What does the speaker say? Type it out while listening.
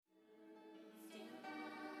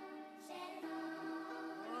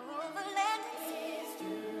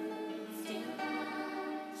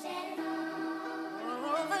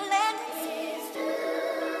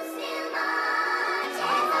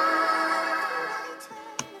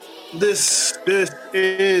This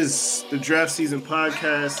is the Draft Season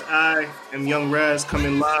Podcast. I am Young Raz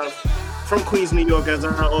coming live from Queens, New York, as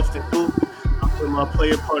I often do. I'm with my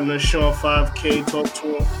player partner Sean 5K. Talk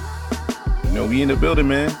to him. You know, we in the building,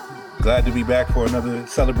 man. Glad to be back for another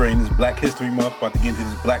celebrating this Black History Month. About to get into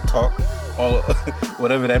this Black talk, all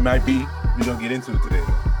whatever that might be. We're gonna get into it today.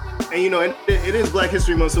 And you know, it is Black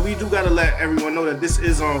History Month, so we do gotta let everyone know that this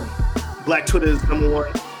is on Black Twitter's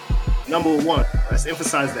number one. Let's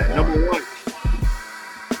emphasize that. Number one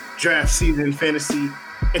draft season fantasy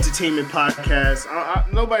entertainment podcast.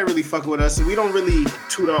 Nobody really fuck with us. We don't really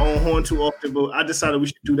toot our own horn too often, but I decided we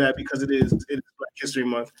should do that because it is Black History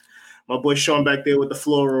Month. My boy Sean back there with the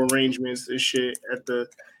floral arrangements and shit at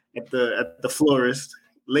the florist.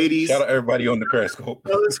 Ladies, shout out everybody on the Periscope.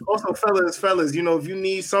 Fellas, you know, if you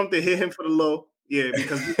need something, hit him for the low. Yeah,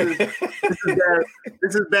 because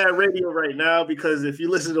this is bad radio right now, because if you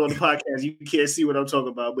listen on the podcast, you can't see what I'm talking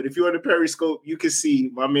about. But if you're on the Periscope, you can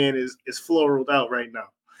see my man is floraled out right now.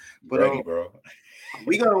 But ready, bro.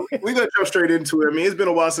 we gonna jump straight into it. I mean, it's been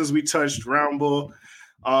a while since we touched round ball.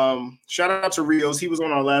 Shout out to Rios. He was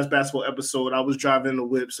on our last basketball episode. I was driving the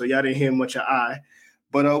whip, so y'all didn't hear much of I.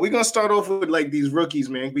 But we're gonna start off with like these rookies,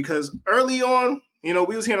 man, because early on, you know,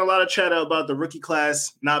 we was hearing a lot of chatter about the rookie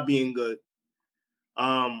class not being good.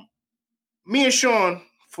 Me and Sean,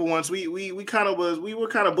 for once, we were kind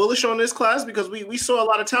of bullish on this class because we saw a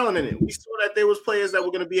lot of talent in it. We saw that there was players that were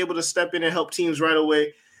going to be able to step in and help teams right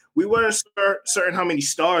away. We weren't certain how many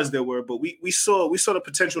stars there were, but we saw the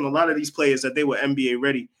potential in a lot of these players that they were NBA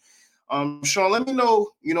ready. Sean, let me know,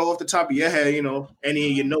 you know, off the top of your head, you know, any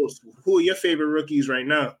of your notes, who are your favorite rookies right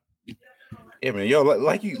now? Yeah, man, yo,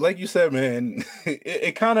 like you said, man,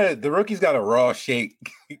 it kind of, the rookies got a raw shake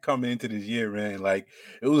coming into this year, man. Like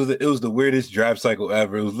it was the weirdest draft cycle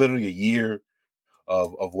ever. It was literally a year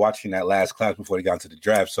of watching that last class before they got into the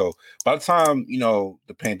draft. So by the time, you know,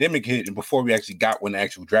 the pandemic hit and before we actually got when the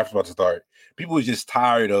actual draft was about to start, people were just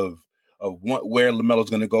tired of where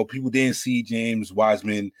LaMelo's going to go. People didn't see James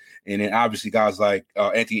Wiseman, and then obviously guys like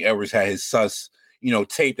Anthony Edwards had his sus, you know,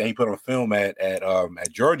 tape that he put on film at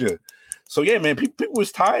Georgia. So yeah, man, people was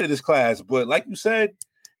tired of this class, but like you said,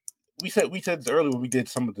 we said this earlier when we did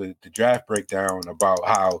some of the draft breakdown about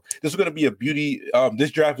how this was going to be a beauty.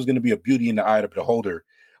 This draft was going to be a beauty in the eye of the beholder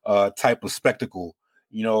type of spectacle.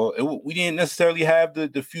 You know, we didn't necessarily have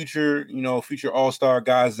the future all-star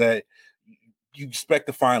guys that you expect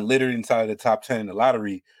to find littered inside of the top 10 in the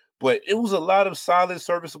lottery, but it was a lot of solid,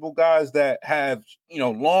 serviceable guys that have, you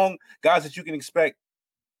know, long guys that you can expect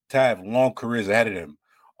to have long careers ahead of them.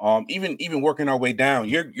 Even working our way down,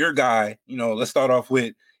 your guy, you know, let's start off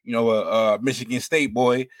with, you know, Michigan State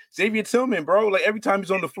boy, Xavier Tillman, bro. Like every time he's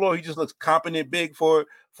on the floor, he just looks competent, big for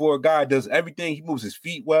a guy, does everything. He moves his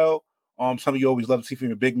feet well. Some of you always love to see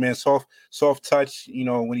from a big man, soft touch, you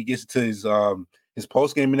know, when he gets to his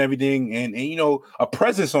post game and everything, and you know, a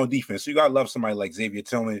presence on defense. So you gotta love somebody like Xavier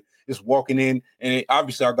Tillman just walking in, and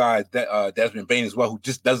obviously our guy Desmond Bane as well, who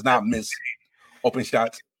just does not miss open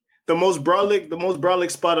shots. The most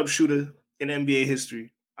brolic spot up shooter in NBA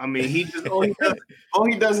history. I mean, he just all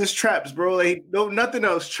he does is traps, bro. Like nothing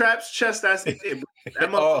else. Traps, chest. That's it.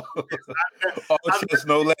 That all chest,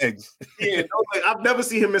 no legs. Yeah, no, like, I've never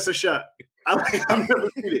seen him miss a shot. I've never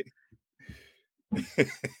seen it.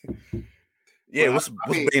 Yeah, what's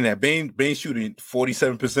Bane at? Bane shooting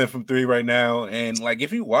 47% from three right now, and like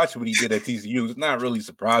if you watch what he did at TCU, it's not really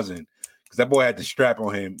surprising because that boy had the strap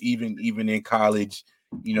on him even in college.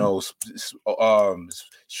 You know,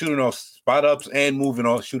 shooting off spot ups and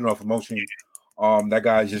shooting off motion. That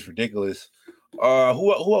guy is just ridiculous.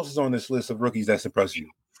 Who else is on this list of rookies that's impressed you?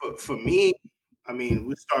 For me, I mean,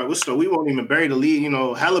 we won't even bury the lead. You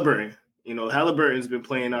know, Halliburton. You know, Halliburton's been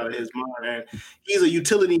playing out of his mind, and he's a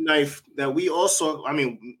utility knife that we also. I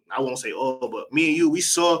mean, I won't say all, but me and you, we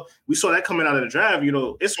saw that coming out of the draft. You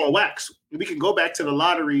know, it's on wax. We can go back to the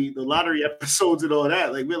lottery episodes and all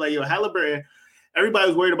that. Like we're like, yo, Halliburton. Everybody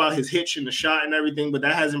was worried about his hitch in the shot and everything, but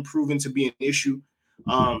that hasn't proven to be an issue.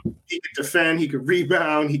 He could defend, he could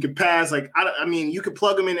rebound, he could pass. Like I mean, you could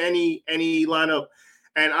plug him in any lineup.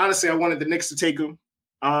 And honestly, I wanted the Knicks to take him.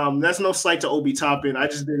 That's no slight to Obi Toppin. I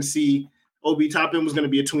just didn't see Obi Toppin was going to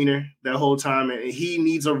be a tweener that whole time, and he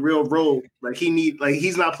needs a real role. Like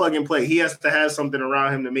he's not plug and play. He has to have something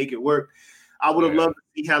around him to make it work. I would have loved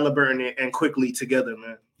to see Halliburton and Quickly together,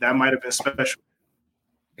 man. That might have been special.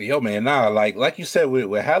 Yo, man, like you said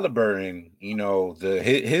with Halliburton, you know,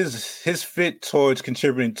 his fit towards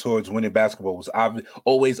contributing towards winning basketball was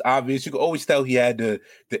always obvious. You could always tell he had the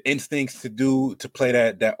instincts to play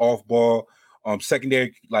that off ball,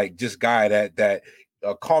 secondary, like just guy that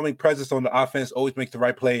a calming presence on the offense, always makes the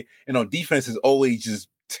right play, and on defense is always just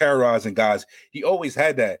terrorizing guys. He always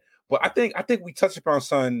had that. But I think we touched upon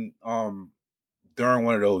something during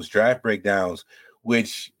one of those draft breakdowns,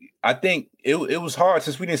 which I think it was hard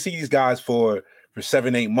since we didn't see these guys for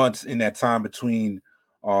 7-8 months in that time between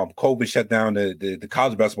COVID shut down the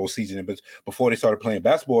college basketball season, but before they started playing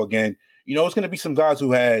basketball again. It's going to be some guys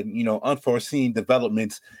who had, unforeseen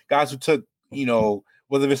developments, guys who took,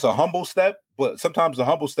 whether it's a humble step, but sometimes the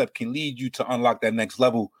humble step can lead you to unlock that next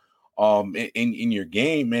level in your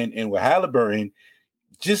game. And with Haliburton,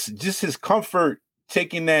 just his comfort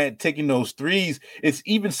taking those threes, it's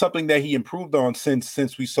even something that he improved on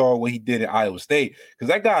since we saw what he did at Iowa State, because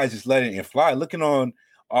that guy is just letting it fly. Looking on,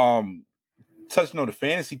 touching on the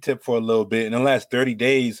fantasy tip for a little bit, in the last 30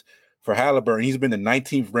 days for Haliburton, he's been the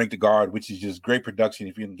 19th ranked guard, which is just great production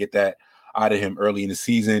if you can get that out of him early in the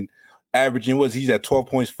season. Averaging he's at 12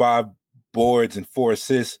 points, 5 boards, and 4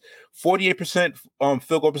 assists, 48%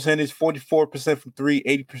 field goal percentage, 44% from three,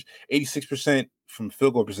 86% from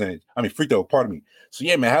field goal percentage. Free throw, pardon me. So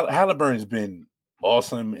yeah, man, Haliburton has been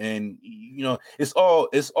awesome, and it's all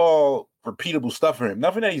repeatable stuff for him.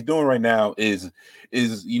 Nothing that he's doing right now is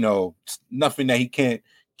nothing that he can't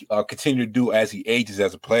continue to do as he ages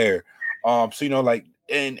as a player. So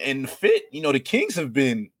and fit, the Kings have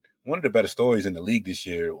been one of the better stories in the league this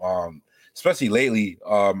year, especially lately.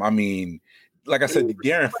 Like I said,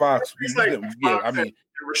 De'Aaron Fox.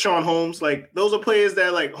 Rashawn Holmes, those are players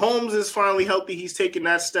that Holmes is finally healthy. He's taking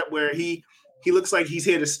that step where he looks like he's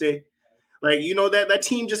here to stay. That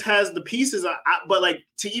team just has the pieces. But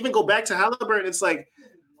to even go back to Haliburton, it's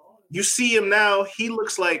you see him now. He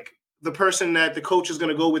looks like the person that the coach is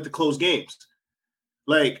going to go with to close games.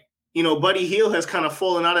 Buddy Hield has kind of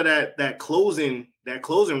fallen out of that closing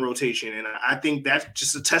rotation. And I think that's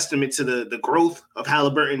just a testament to the growth of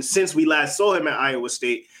Haliburton since we last saw him at Iowa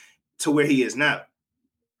State to where he is now.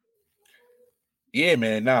 Yeah,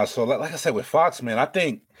 man. So like I said, with Fox, man, I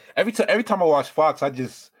think every time I watch Fox,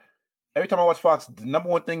 the number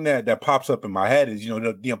one thing that pops up in my head is,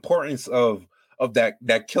 the importance of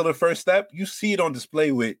that killer first step. You see it on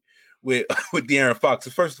display with De'Aaron Fox.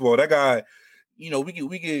 So first of all, that guy, we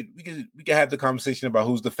could have the conversation about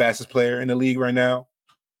who's the fastest player in the league right now.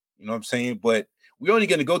 You know what I'm saying? But we're only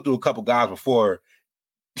going to go through a couple guys before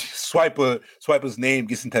Swiper's name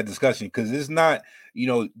gets into that discussion, because it's not,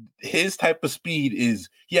 his type of speed is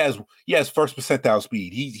he has first percentile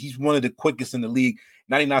speed. He's one of the quickest in the league,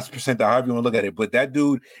 99th percentile, however you want to look at it. But that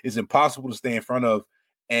dude is impossible to stay in front of,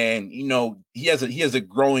 and he has a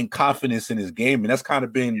growing confidence in his game, and that's kind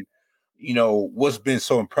of been what's been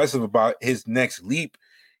so impressive about his next leap.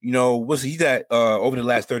 He's at over the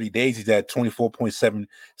last 30 days, he's at 24.7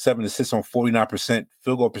 assists on 49%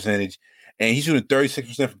 field goal percentage, and he's shooting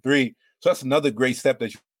 36% from three. So that's another great step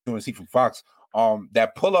that you want to see from Fox.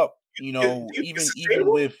 That pull up, even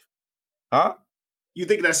with, you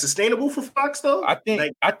think that's sustainable for Fox though? I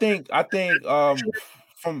think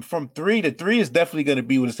from three is definitely going to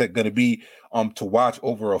be what it's going to be to watch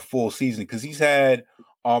over a full season, because he's had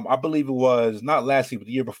I believe it was not last year but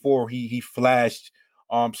the year before he flashed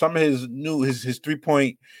some of his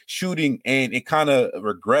 3-point shooting, and it kind of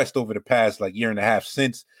regressed over the past year and a half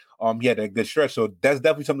since he had that good stretch. So that's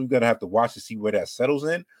definitely something we're going to have to watch to see where that settles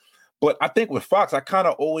in. But I think with Fox, I kind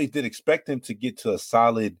of always did expect him to get to a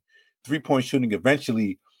solid 3-point shooting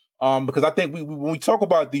eventually. Because I think when we talk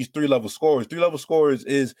about these three-level scorers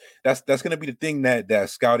is that's going to be the thing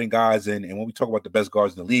that's scouting guys, and when we talk about the best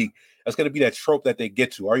guards in the league, that's going to be that trope that they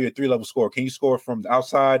get to. Are you a three-level scorer? Can you score from the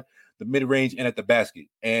outside, the mid-range, and at the basket?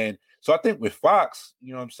 And so I think with Fox,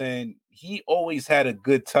 you know what I'm saying, he always had a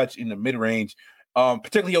good touch in the mid-range.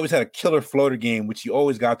 Particularly, he always had a killer floater game, which he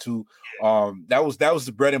always got to. That was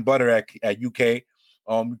the bread and butter at UK.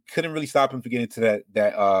 Couldn't really stop him from getting to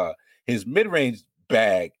that his mid-range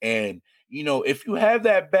bag. And if you have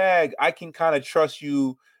that bag, I can kind of trust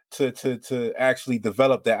you to actually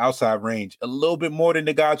develop that outside range a little bit more than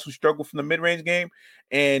the guys who struggle from the mid-range game.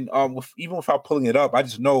 And even without pulling it up, I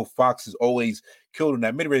just know Fox is always killed in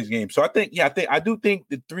that mid-range game. So I do think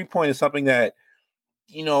the 3-point is something that,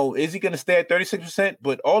 is he going to stay at 36%?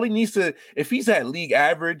 But all he needs to, if he's at league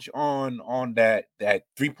average on that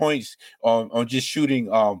 3 points on just shooting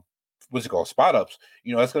what's it called, spot ups,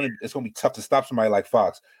 it's gonna be tough to stop somebody like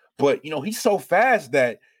Fox. But he's so fast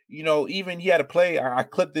that even he had a play. I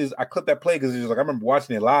clipped that play because I remember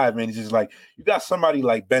watching it live, and it's just you got somebody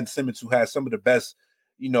like Ben Simmons who has some of the best,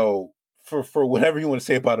 for whatever you want to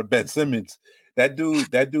say about a Ben Simmons, that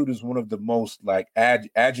dude is one of the most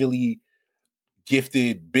agilely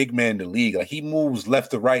gifted big man in the league. He moves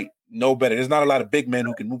left to right no better. There's not a lot of big men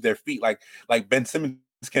who can move their feet like Ben Simmons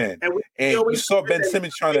can. And you saw Ben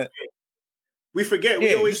Simmons trying to. We forget. Yeah,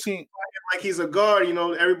 we always see like he's a guard.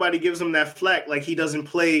 Everybody gives him that flack. Like he doesn't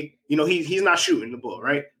play. He's not shooting the ball,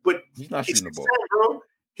 right? But he's not shooting the ball, bro.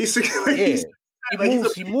 He's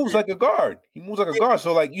he moves like a guard. He moves like a guard.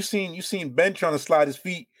 So like you seen Ben trying to slide his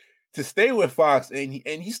feet to stay with Fox, and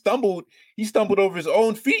he stumbled over his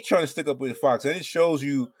own feet trying to stick up with Fox, and it shows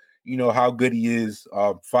you how good he is.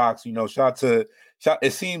 Fox,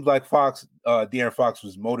 it seems like De'Aaron Fox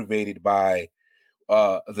was motivated by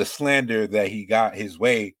the slander that he got his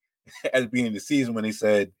way at the beginning of the season when he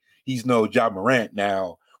said he's no Ja Morant.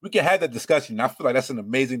 Now we can have that discussion. I feel like that's an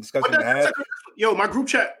amazing discussion to have. Yo, my group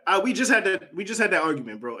chat, we just had that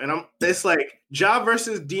argument, bro. And it's like Ja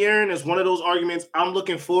versus De'Aaron is one of those arguments I'm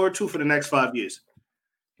looking forward to for the next 5 years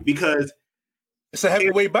because it's a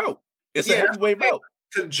heavyweight bout. It's a heavyweight bout.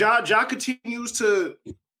 Because Ja continues to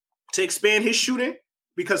expand his shooting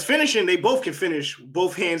because finishing, they both can finish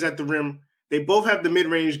both hands at the rim. They both have the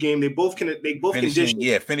mid-range game. They both can dish.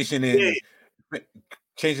 Yeah, finishing in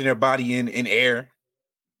changing their body in air.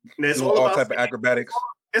 And it's all type of acrobatics.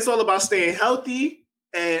 It's all about staying healthy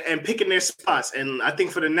and picking their spots. And I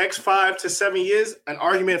think for the next 5 to 7 years, an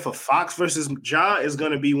argument for Fox versus Ja is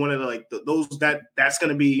going to be one of the that's going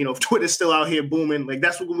to be, if Twitter's still out here booming, like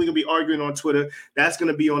that's what we're going to be arguing on Twitter. That's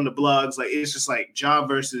going to be on the blogs. Like it's just like Ja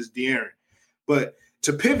versus De'Aaron. But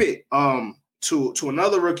to pivot to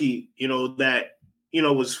another rookie, that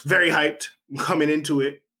was very hyped coming into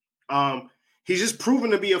it. He's just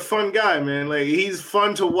proven to be a fun guy, man. Like he's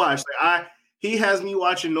fun to watch. Like he has me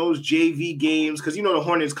watching those JV games because the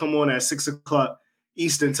Hornets come on at 6:00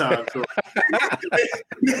 Eastern time. So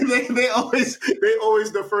they always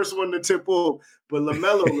the first one to tip off. But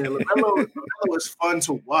LaMelo, man, LaMelo is fun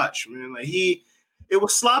to watch, man. Like it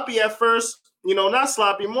was sloppy at first, not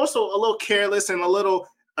sloppy, more so a little careless and a little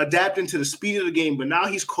adapting to the speed of the game. But now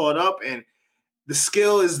he's caught up and the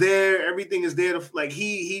skill is there. Everything is there.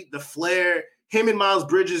 The flair. Him and Miles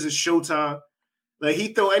Bridges is showtime. Like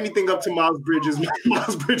he throw anything up to Miles Bridges.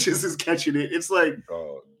 Miles Bridges is catching it. It's like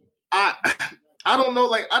I don't know.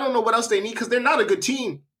 Like I don't know what else they need because they're not a good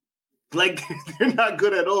team. Like they're not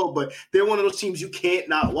good at all. But they're one of those teams you can't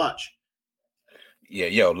not watch. Yeah,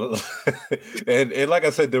 yo, and like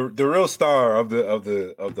I said, the real star of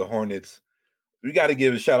the Hornets, we got to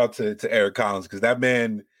give a shout out to Eric Collins because that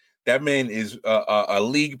man is a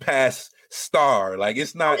league pass star. Like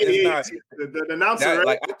it's not the announcer. Right?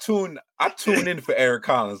 Like I tune in for Eric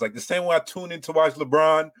Collins. Like the same way I tune in to watch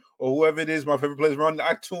LeBron or whoever it is, my favorite players run.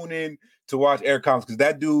 I tune in to watch Eric Collins because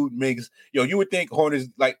that dude makes you would think Hornets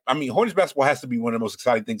Hornets basketball has to be one of the most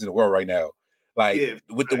exciting things in the world right now. Like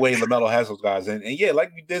with the way LaMelo has those guys and yeah,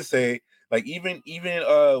 like you did say, like even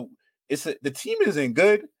the team isn't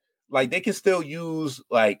good. Like they can still use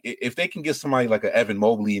if they can get somebody like an Evan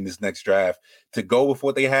Mobley in this next draft to go with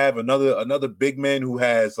what they have, another big man who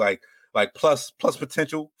has like plus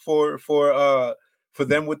potential for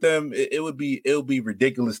them with them, it would be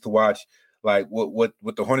ridiculous to watch like what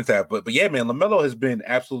the Hornets have. But yeah, man, LaMelo has been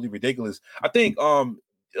absolutely ridiculous. I think James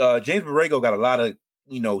Borrego got a lot of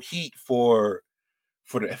heat for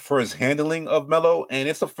his handling of Melo, and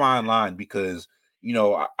it's a fine line because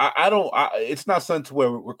it's not something to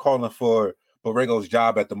where we're calling for Borrego's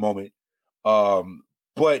job at the moment.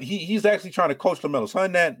 But he's actually trying to coach LaMelo,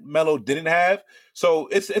 something that Melo didn't have. So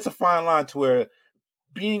it's a fine line to where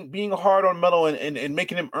being hard on Melo and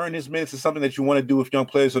making him earn his minutes is something that you want to do with young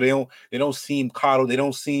players, so they don't seem coddled, they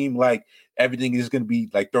don't seem like everything is going to be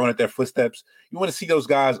like thrown at their footsteps. You want to see those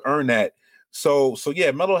guys earn that. So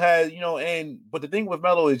yeah, Melo has, but the thing with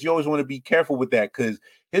Melo is you always want to be careful with that because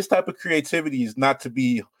his type of creativity is not to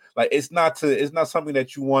be like, it's not something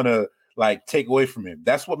that you want to like take away from him.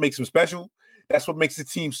 That's what makes him special. That's what makes the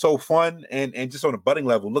team so fun and just on a budding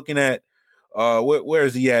level. Looking at where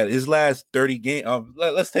is he at? His last 30 games.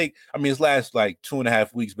 Let's take, his last like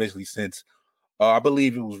 2.5 weeks basically since I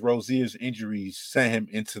believe it was Rozier's injuries sent him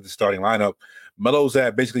into the starting lineup. Melo's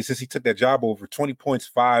at basically since he took that job over 20 points,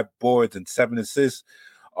 5 boards, and 7 assists.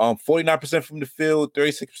 49% from the field,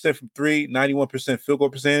 36% from 3, 91% field goal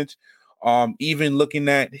percentage. Even looking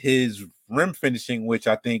at his rim finishing, which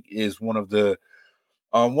I think is one of the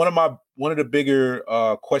bigger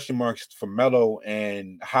question marks for Melo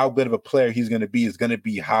and how good of a player he's going to be is going to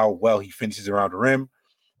be how well he finishes around the rim.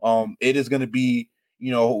 It is going to be,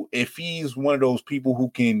 if he's one of those people who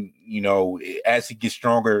can, as he gets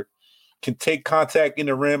stronger, can take contact in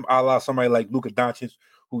the rim, a la somebody like Luka Doncic,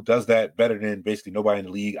 who does that better than basically nobody in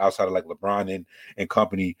the league outside of like LeBron and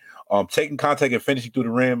company. Taking contact and finishing through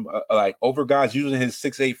the rim, like over guys using his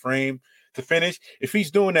 6'8" frame to finish. If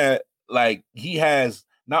he's doing that, like he has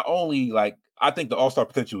not only like I think the all-star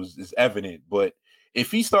potential is evident, but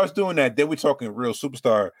if he starts doing that, then we're talking real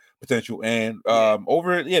superstar potential. And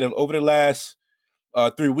over the last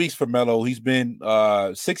 3 weeks for Melo, he's been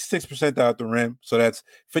 66% out the rim. So that's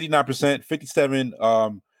 59%,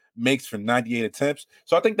 57 makes for 98 attempts.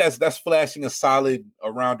 So I think that's flashing a solid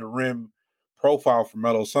around the rim profile for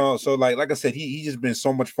Melo. So like I said, he's just been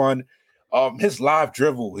so much fun. His live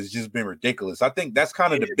dribble has just been ridiculous. I think that's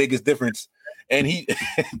kind of the biggest difference. And he,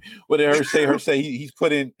 what did her say? He's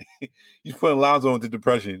putting Lonzo into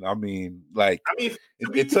depression. I mean, like,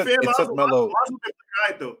 it took Melo. Lonzo's been playing all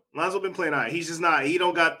right, though. Lonzo been playing all right. He's just not. He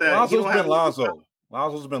don't got that.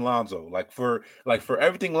 Lonzo's been Lonzo. Like for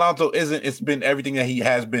everything Lonzo isn't. It's been everything that he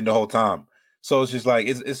has been the whole time. So it's just like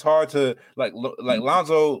it's hard to like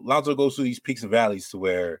Lonzo goes through these peaks and valleys to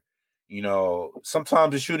where, you know,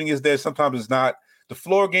 sometimes the shooting is there, sometimes it's not. The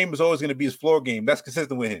floor game is always going to be his floor game. That's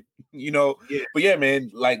consistent with him, you know. Yeah. But yeah, man,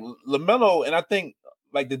 like LaMelo, and I think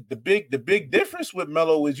like the big difference with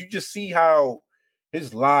Melo is you just see how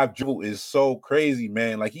his live dribble is so crazy,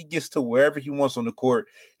 man. Like he gets to wherever he wants on the court.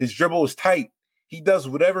 His dribble is tight. He does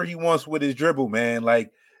whatever he wants with his dribble, man.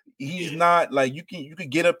 Like he's not like you can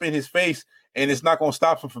get up in his face and it's not going to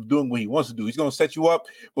stop him from doing what he wants to do. He's going to set you up,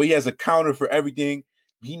 but he has a counter for everything.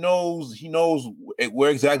 He knows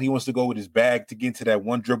where exactly he wants to go with his bag to get into that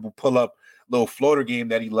one dribble pull up little floater game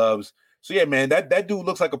that he loves. So yeah, man, that dude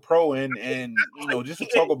looks like a pro, and you know, just to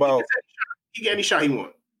talk about he get any shot he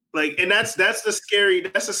wants. Like, and that's a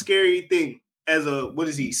scary thing as a, what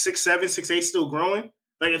is he, 6'7", 6'8", still growing?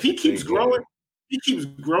 Like if he keeps growing,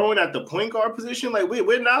 at the point guard position, like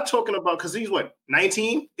we're not talking about, because he's what,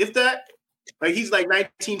 19, if that? Like he's like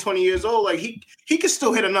 19, 20 years old. Like he could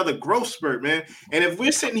still hit another growth spurt, man. And if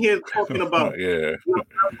we're sitting here talking about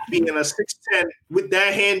being a 6'10" with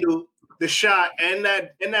that handle, the shot, and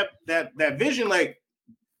that vision, like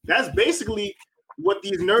that's basically what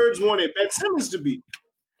these nerds wanted Ben Simmons to be,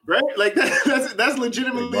 right? Like that's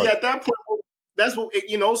legitimately at that point. That's what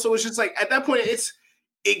you know. So it's just like at that point,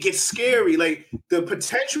 it gets scary. Like the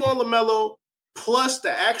potential on LaMelo plus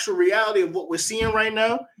the actual reality of what we're seeing right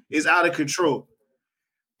now is out of control.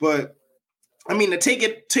 But I mean, to take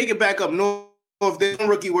it back up north, there's one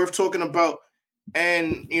rookie worth talking about,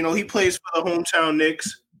 and you know he plays for the hometown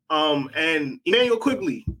Knicks. And Emmanuel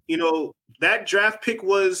Quigley, you know that draft pick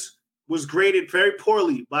was graded very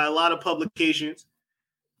poorly by a lot of publications.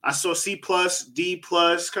 I saw C+, D+,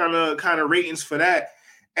 kind of ratings for that,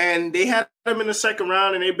 and they had him in the second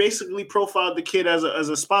round, and they basically profiled the kid as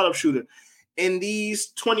a spot up shooter. In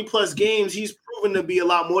these 20+ games, he's proven to be a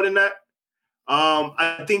lot more than that.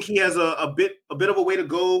 I think he has a bit of a way to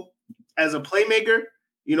go as a playmaker.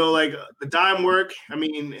 You know, like the dime work. I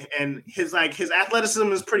mean, and his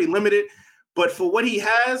athleticism is pretty limited, but for what he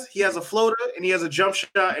has a floater and he has a jump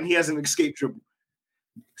shot and he has an escape dribble.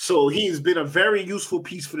 So he's been a very useful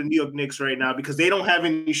piece for the New York Knicks right now because they don't have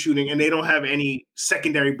any shooting and they don't have any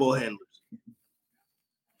secondary ball handlers.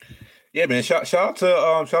 Yeah, man. Shout out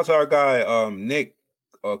to our guy Nick,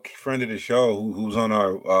 a friend of the show who's on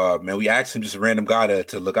our man. We asked him just a random guy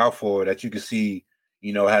to look out for that you can see,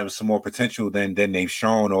 you know, having some more potential than they've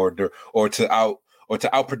shown or to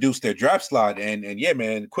outproduce their draft slot. And yeah,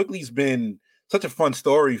 man, Quigley's been such a fun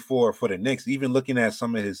story for the Knicks. Even looking at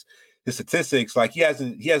some of his statistics, like he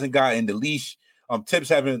hasn't gotten the leash. Tips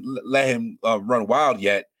haven't let him run wild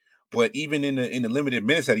yet, but even in the limited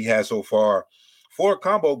minutes that he has so far, for a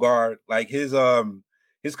combo guard, like his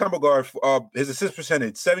combo guard, his assist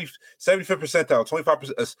percentage, 75th percentile,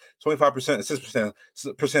 25%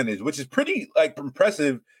 assist percentage, which is pretty like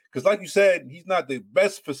impressive because, like you said, he's not the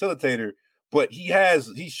best facilitator, but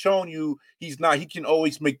he's shown you he can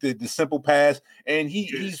always make the simple pass, and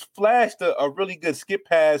he's flashed a really good skip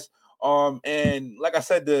pass. And like I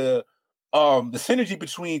said, the synergy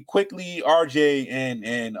between Quickly, RJ,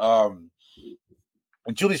 and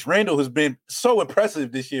Julius Randle has been so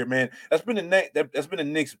impressive this year, man. That's been the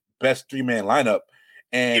Knicks' best 3-man lineup,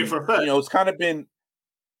 and you know it's kind of been.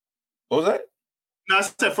 What was that? No, I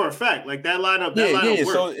said for a fact, like that lineup. Yeah.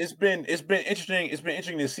 So it's been interesting. It's been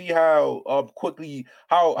interesting to see how quickly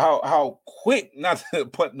how quick, not to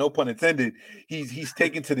put no pun intended, he's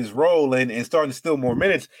taken to this role and starting to steal more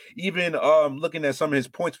minutes. Even looking at some of his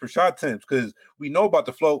points per shot attempts, because we know about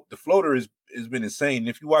the float. The floater has been insane.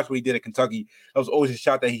 If you watch what he did at Kentucky, that was always a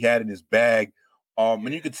shot that he had in his bag.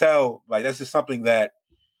 And you could tell like that's just something that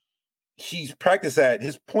he's practiced at.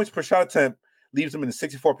 His points per shot attempt leaves him in the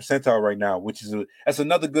 64th percentile right now, which is that's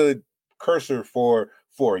another good cursor for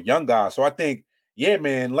a young guy. So I think Yeah,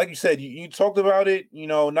 man. Like you said, you talked about it. You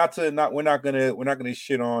know, we're not gonna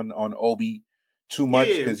shit on Obi too much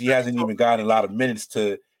Yeah, because he hasn't even gotten a lot of minutes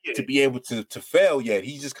to yeah. be able to fail yet.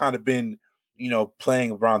 He's just kind of been,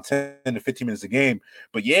 playing around 10 to 15 minutes a game.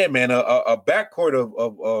 But yeah, man, a backcourt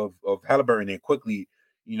of Halliburton and Quickly,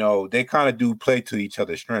 they kind of do play to each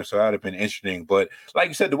other's strengths. So that'd have been interesting. But like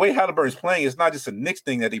you said, the way Halliburton's playing, it's not just a Knicks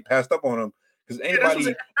thing that they passed up on him. Because Yeah, that's what I'm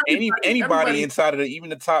saying. anybody Everybody. inside of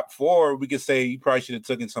even the top four, we could say you probably should have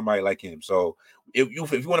taken somebody like him. So if you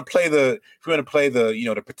want to play the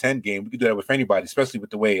pretend game, we could do that with anybody, especially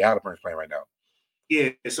with the way Halliburton's playing right now. Yeah.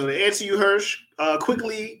 So to answer you, Hirsch,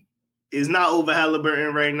 Quickly is not over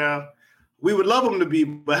Halliburton right now. We would love him to be,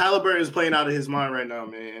 but Halliburton is playing out of his mind right now,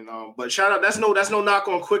 man. But shout out, that's no knock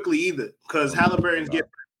on Quickly either, because Halliburton's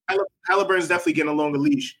definitely getting a longer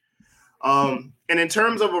leash. And in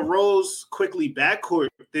terms of a Rose Quickly backcourt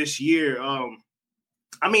this year,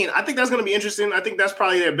 I mean, I think that's going to be interesting. I think that's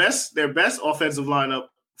probably their best offensive lineup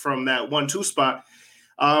from that 1-2 spot.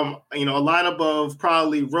 A lineup of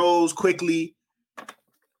probably Rose, Quickly,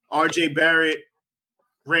 RJ Barrett,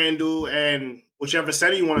 Randall, and whichever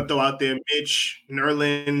center you want to throw out there, Mitch,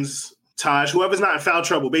 Nerlens, Taj, whoever's not in foul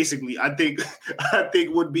trouble, basically, I think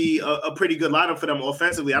would be a pretty good lineup for them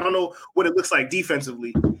offensively. I don't know what it looks like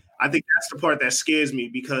defensively. I think that's the part that scares me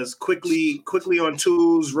because quickly on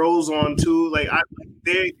twos, Rose on two,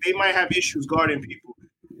 they might have issues guarding people.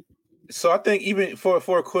 So I think even for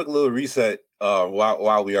a quick little reset,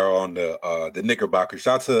 while we are on the Knickerbocker,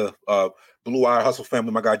 shout out to Blue Wire Hustle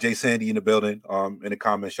family, my guy Jay Sandy in the building, in the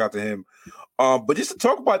comments, shout out to him. But just to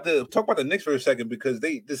talk about the Knicks for a second, because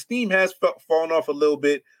the steam has fallen off a little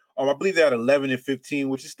bit. I believe they're at 11 and 15,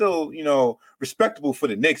 which is still, respectable for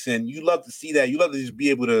the Knicks. And you love to see that. You love to just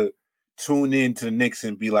be able to tune in to the Knicks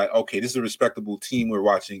and be like, okay, this is a respectable team we're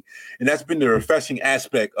watching. And that's been the refreshing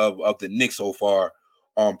aspect of the Knicks so far,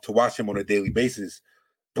 to watch them on a daily basis.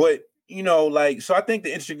 But, so I think the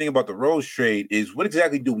interesting thing about the Rose trade is what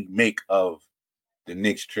exactly do we make of the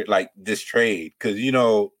Knicks this trade? Because,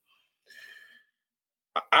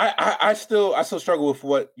 I still struggle with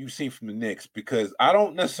what you've seen from the Knicks, because I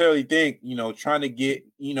don't necessarily think, trying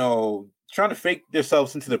to fake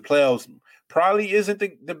themselves into the playoffs probably isn't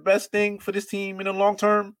the best thing for this team in the long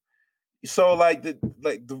term. So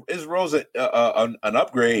is Rose an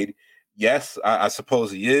upgrade? Yes, I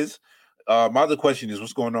suppose he is. My other question is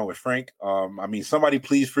what's going on with Frank? I mean, somebody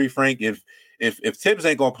please free Frank. If Tibbs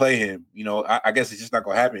ain't gonna play him, I guess it's just not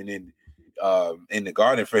gonna happen in the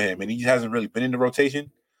Garden for him, and he hasn't really been in the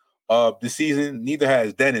rotation this season. Neither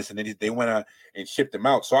has Dennis, and they went out and shipped him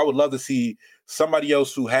out. So I would love to see somebody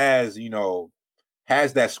else who has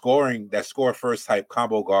that score first type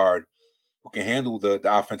combo guard who can handle the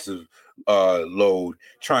offensive load,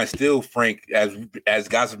 try and steal Frank, as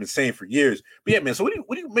guys have been saying for years. But yeah, man. So what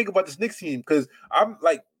do you make about this Knicks team? Because I'm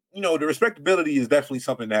like, the respectability is definitely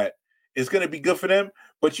something that is going to be good for them,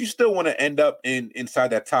 but you still want to end up inside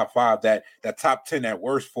that top 5, that top 10 at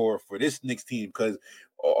worst for this Knicks team. Because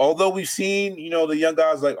although we've seen, the young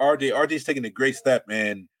guys like RJ's taking a great step,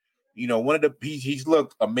 man. He's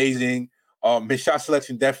looked amazing. His shot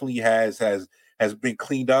selection definitely has been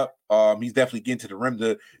cleaned up. He's definitely getting to the rim.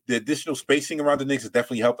 The additional spacing around the Knicks has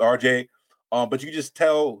definitely helped RJ. But you can just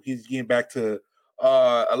tell he's getting back to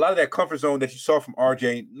a lot of that comfort zone that you saw from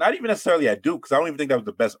RJ. Not even necessarily at Duke, because I don't even think that was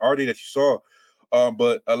the best RJ that you saw.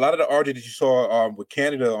 But a lot of the RJ that you saw with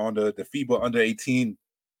Canada on the FIBA under 18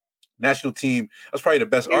 national team, that's probably the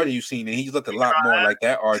best RJ you've seen, and he's looked a lot more like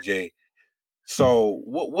that RJ. So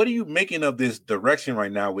what are you making of this direction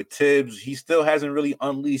right now with Tibbs? He still hasn't really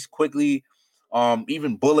unleashed quickly.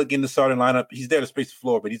 Even Bullock in the starting lineup, he's there to space the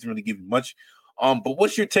floor, but he doesn't really give you much. But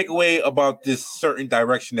what's your takeaway about this certain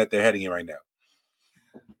direction that they're heading in right now?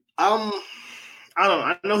 I don't know.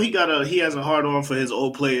 I know he has a hard on for his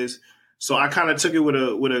old players, so I kind of took it with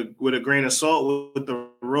a grain of salt with the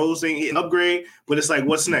Rose thing, an upgrade. But it's like,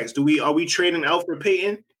 what's next? Are we trading Elfrid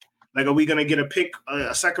Payton? Like, are we gonna get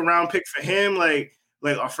a second round pick for him? Like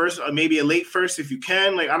our first, maybe a late first if you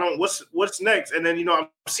can. Like, I don't. What's next? And then I'm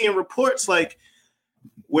seeing reports like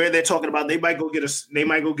where they're talking about they might go get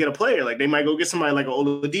a player. Like they might go get somebody like an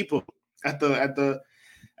Oladipo at the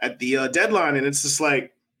deadline, and it's just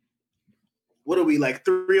like, what are we, like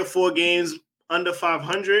 3 or 4 games under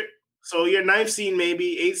 500? So you're 9th seed,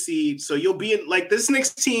 maybe 8th seed. So you'll be in like this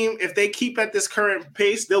next team. If they keep at this current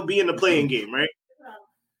pace, they'll be in the playing game, right?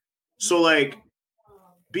 So like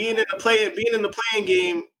being in the playing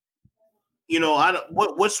game,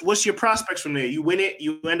 what's your prospects from there? You win it,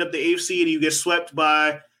 you end up the 8th seed, and you get swept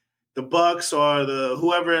by the Bucks or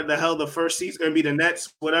whoever the hell the first seed's going to be, the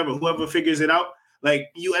Nets, whoever figures it out. Like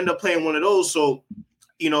you end up playing one of those. So,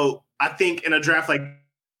 I think in a draft like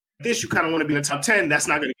this, you kind of want to be in the top 10. That's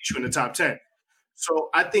not going to get you in the top 10. So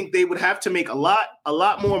I think they would have to make a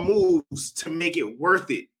lot more moves to make it worth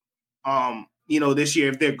it. This year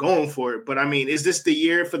if they're going for it. But I mean, is this the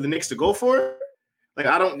year for the Knicks to go for it? Like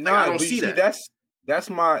I don't see that. That's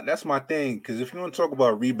my thing. Because if you want to talk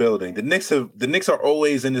about rebuilding, the Knicks are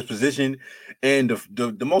always in this position, and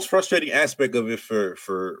the most frustrating aspect of it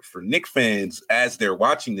for Knicks fans as they're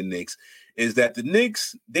watching the Knicks is that the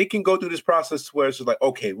Knicks, they can go through this process where it's just like,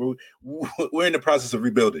 okay, we're in the process of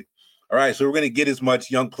rebuilding. All right, so we're going to get as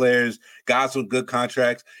much young players, guys with good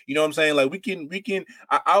contracts. You know what I'm saying? Like we can.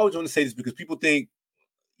 I always want to say this because people think,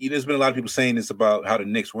 there's been a lot of people saying this about how the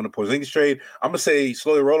Knicks won the Porzingis trade. I'm going to say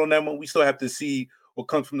slowly roll on that one. We still have to see what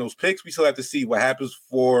comes from those picks. We still have to see what happens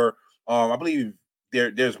for, I believe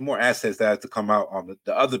there's more assets that have to come out on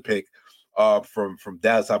the other pick from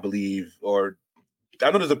Dallas, I believe, or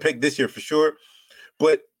I know there's a pick this year for sure,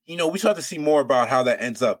 but we still have to see more about how that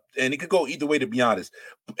ends up. And it could go either way, to be honest.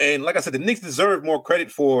 And like I said, the Knicks deserve more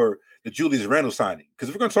credit for the Julius Randle signing. Because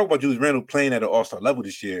if we're going to talk about Julius Randle playing at an all-star level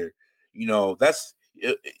this year, that's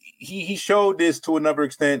he showed this to another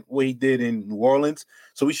extent what he did in New Orleans.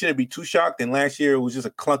 So we shouldn't be too shocked. And last year it was just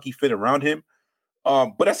a clunky fit around him.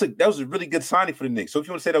 But that was a really good signing for the Knicks. So if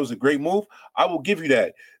you want to say that was a great move, I will give you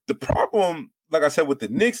that. The problem, like I said, with the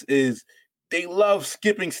Knicks is they love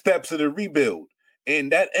skipping steps of the rebuild.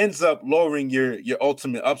 And that ends up lowering your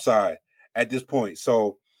ultimate upside at this point.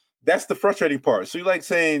 So that's the frustrating part. So you like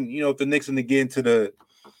saying, if the Knicks and they get into the,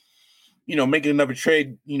 making another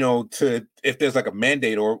trade, to if there's like a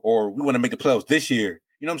mandate or we want to make the playoffs this year,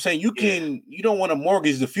 you know what I'm saying? You don't want to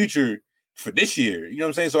mortgage the future for this year. You know what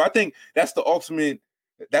I'm saying? So I think that's the ultimate,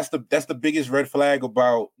 that's the biggest red flag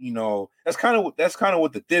about, that's kind of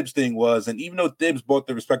what the Thibs thing was. And even though Thibs brought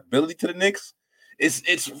the respectability to the Knicks,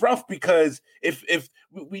 it's rough because if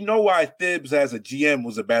we know why Thibs as a GM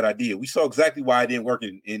was a bad idea. We saw exactly why it didn't work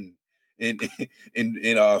in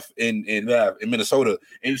Minnesota.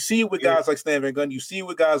 And you see it with guys like Stan Van Gundy, you see it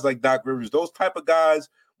with guys like Doc Rivers, those type of guys,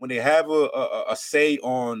 when they have a say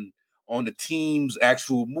on the team's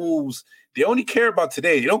actual moves, they only care about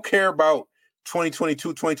today. They don't care about 2022,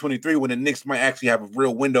 2023, when the Knicks might actually have a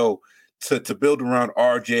real window to build around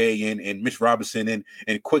RJ and Mitch Robinson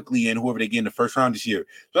and Quickly and whoever they get in the first round this year.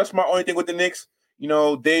 So that's my only thing with the Knicks.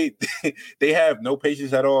 They have no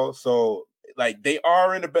patience at all. So like they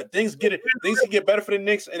are in the things can get better for the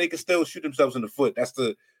Knicks and they can still shoot themselves in the foot. That's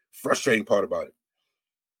the frustrating part about it.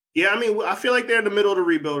 Yeah, I mean, I feel like they're in the middle of the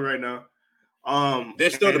rebuild right now.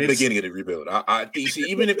 They're still at the beginning of the rebuild. I see,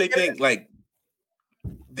 even if they think like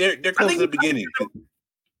they're close to the beginning.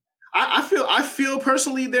 I feel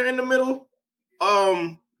personally they're in the middle.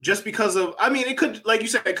 Just because of, I mean, it could, like you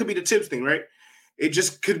said, it could be the Thibs thing, right? It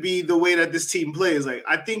just could be the way that this team plays. Like,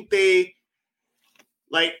 I think they,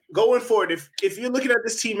 like, going forward, if you're looking at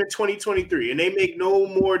this team in 2023 and they make no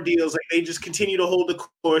more deals, like they just continue to hold the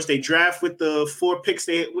course, they draft with the 4 picks.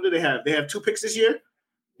 What do they have? They have 2 picks this year?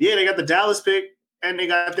 Yeah, they got the Dallas pick and they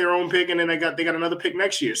got their own pick, and then they got another pick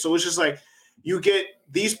next year. So it's just like you get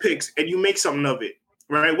these picks and you make something of it.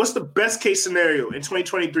 Right. What's the best case scenario in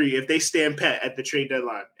 2023 if they stand pat at the trade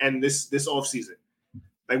deadline and this offseason?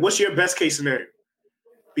 Like, what's your best case scenario?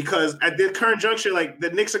 Because at the current juncture, like the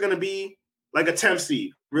Knicks are going to be like a 10th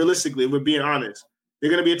seed. Realistically, if we're being honest,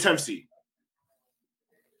 they're going to be a 10th seed.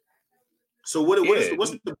 So what's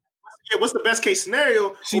the best case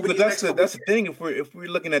scenario? See, but that's the thing. If we're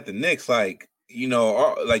looking at the Knicks, like,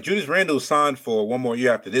 like Julius Randle signed for 1 more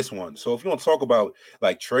year after this one. So if you want to talk about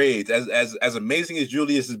like trades, as amazing as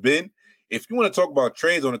Julius has been, if you want to talk about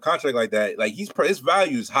trades on a contract like that, like his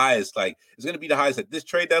value is highest. Like it's going to be the highest at this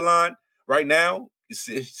trade deadline right now,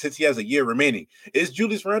 since he has a year remaining. Is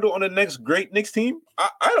Julius Randle on the next great Knicks team?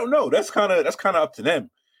 I don't know. That's kind of up to them.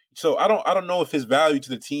 So I don't know if his value to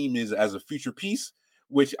the team is as a future piece,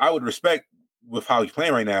 which I would respect with how he's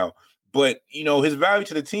playing right now. But, his value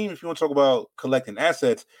to the team, if you want to talk about collecting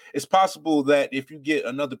assets, it's possible that if you get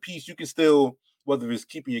another piece, you can still, whether it's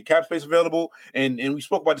keeping your cap space available, and we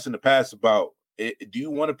spoke about this in the past about, do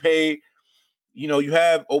you want to pay, you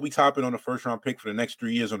have Obi Toppin on the first-round pick for the next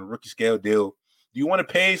 3 years on a rookie scale deal. Do you want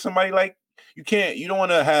to pay somebody like, you don't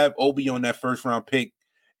want to have Obi on that first-round pick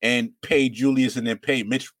and pay Julius and then pay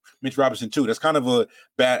Mitch Robinson too. That's kind of a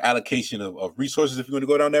bad allocation of resources if you're going to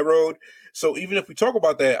go down that road. So even if we talk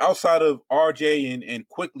about that, outside of RJ and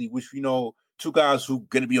Quickly, which 2 guys who are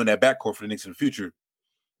going to be on that backcourt for the Knicks in the future,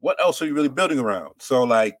 what else are you really building around? So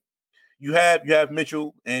like, you have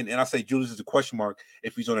Mitchell, and I say Julius is a question mark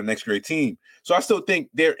if he's on the next great team. So I still think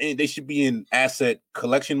they should be in asset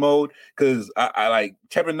collection mode because I like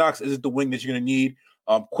Kevin Knox isn't the wing that you're gonna need.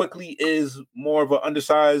 Quickly is more of an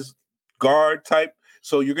undersized guard type.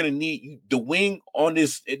 So you're going to need the wing on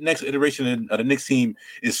this next iteration of the Knicks team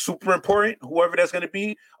is super important. Whoever that's going to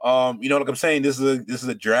be, like I'm saying, this is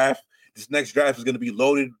a draft. This next draft is going to be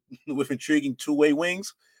loaded with intriguing two-way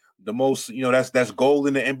wings. The most, that's gold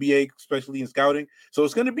in the NBA, especially in scouting. So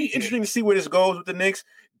it's going to be interesting to see where this goes with the Knicks.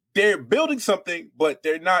 They're building something, but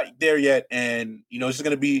they're not there yet, and it's just going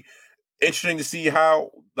to be interesting to see how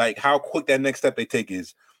quick that next step they take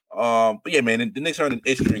is. But yeah, man, the Knicks are in an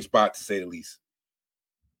interesting spot to say the least.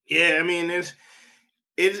 Yeah, I mean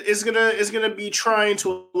it's gonna be trying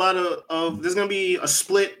to a lot of there's gonna be a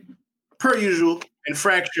split per usual and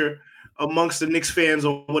fracture amongst the Knicks fans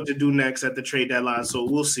on what to do next at the trade deadline. So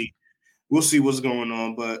we'll see what's going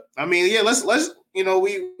on. But I mean, yeah, let's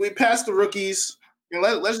we passed the rookies.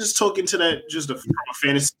 Let's just talk into that just from a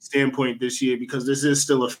fantasy standpoint this year because this is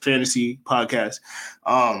still a fantasy podcast.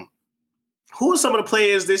 Who are some of the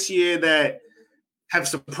players this year that have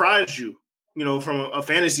surprised you? From a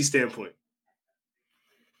fantasy standpoint.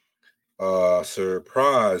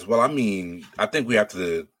 Surprise. Well, I mean, I think we have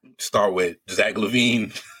to start with Zach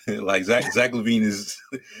LaVine. Like Zach LaVine is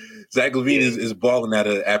balling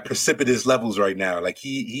at precipitous levels right now. Like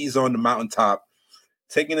he's on the mountaintop,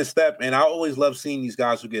 taking a step. And I always love seeing these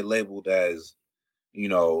guys who get labeled as,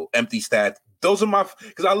 empty stats. Those are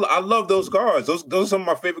because I love those guards. Those are some of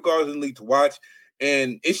my favorite guards in the league to watch.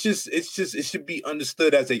 And it should be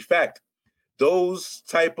understood as a fact. Those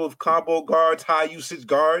type of combo guards, high usage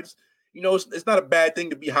guards, it's not a bad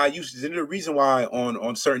thing to be high usage. And the reason why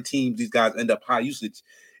on certain teams these guys end up high usage,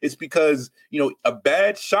 it's because a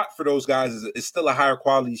bad shot for those guys is still a higher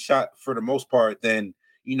quality shot for the most part than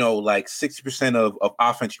like 60% of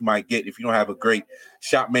offense you might get if you don't have a great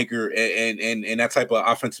shot maker and that type of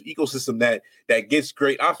offensive ecosystem that gets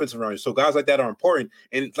great offense around you. So guys like that are important.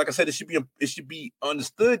 And like I said, it should be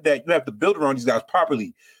understood that you have to build around these guys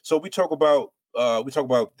properly. So we talk about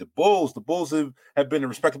the Bulls. The Bulls have been a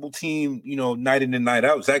respectable team, night in and night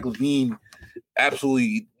out. Zach LaVine,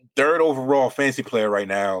 absolutely third overall fantasy player right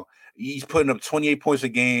now. He's putting up 28 points a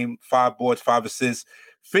game, 5 boards, 5 assists.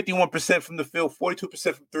 51% from the field,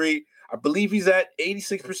 42% from three. I believe he's at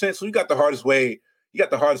 86%. So you got the hardest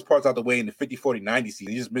parts out the way in the 50-40-90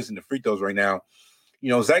 season. He's just missing the free throws right now.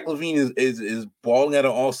 Zach LaVine is balling at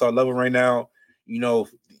an all-star level right now.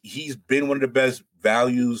 He's been one of the best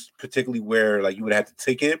values, particularly where like you would have to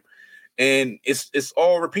take him. And it's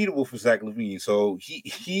all repeatable for Zach LaVine. So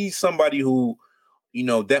he's somebody who,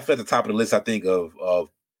 definitely at the top of the list, I think, of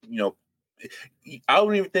I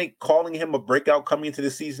don't even think calling him a breakout coming into the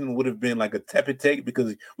season would have been like a tepid take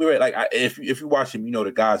because we were like, if you watch him,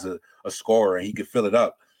 the guy's a scorer and he could fill it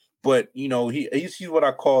up. But he's what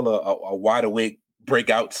I call a wide awake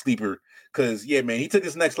breakout sleeper because yeah, man, he took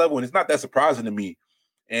this next level and it's not that surprising to me.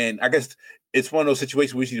 And I guess it's one of those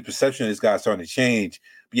situations where you see the perception of this guy starting to change.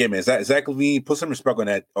 But yeah, man, Zach LaVine, put some respect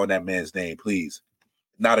on that man's name, please.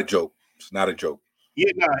 Not a joke. It's not a joke.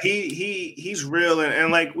 Yeah, no, he's real,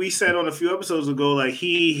 and like we said on a few episodes ago, like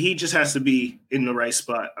he just has to be in the right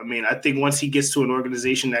spot. I mean, I think once he gets to an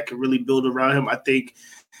organization that can really build around him, I think,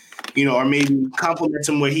 or maybe complement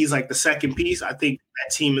him where he's like the second piece. I think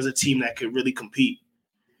that team is a team that could really compete.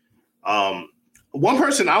 One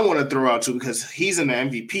person I want to throw out to because he's in the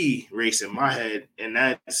MVP race in my head, and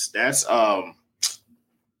that's Nikola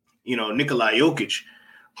Jokic,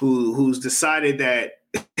 who's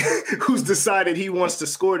decided he wants to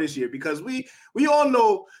score this year because we all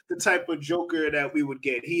know the type of joker that we would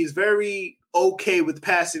get. He's very okay with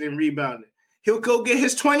passing and rebounding. He'll go get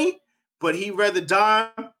his 20, but he'd rather dime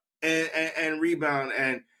and rebound.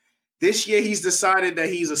 And this year he's decided that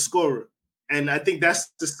he's a scorer. And I think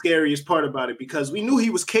that's the scariest part about it because we knew he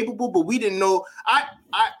was capable, but we didn't know. I'm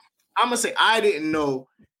going to say I didn't know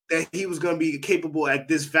that he was going to be capable at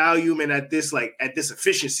this volume and at this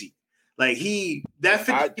efficiency. Like I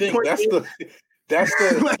think that's the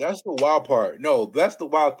wild part. No, that's the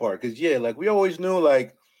wild part. Cause yeah, like we always knew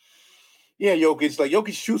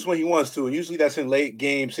Jokic shoots when he wants to. And usually that's in late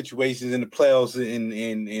game situations in the playoffs in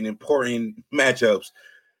important matchups.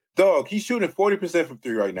 Dog, he's shooting 40% from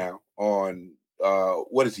three right now on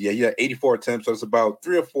what is he? Yeah, he had 84 attempts. So it's about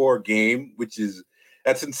 3 or 4 a game,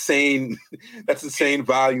 that's insane. That's insane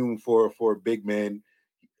volume for a big man.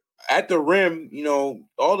 At the rim,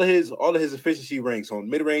 all of his efficiency ranks on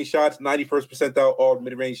mid-range shots, 91st percentile all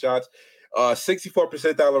mid-range shots. 64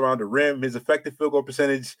 percentile around the rim. His effective field goal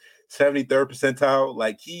percentage, 73rd percentile.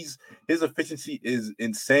 Like his efficiency is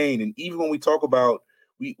insane. And even when we talk about,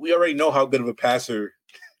 we already know how good of a passer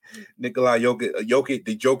Nikola Jokic,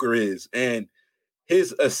 the Joker is, and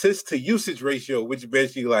his assist to usage ratio, which is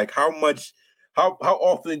basically like how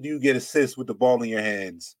often do you get assists with the ball in your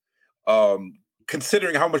hands,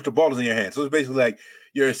 considering how much the ball is in your hands. So it's basically like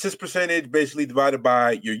your assist percentage basically divided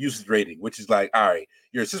by your usage rating, which is like, all right,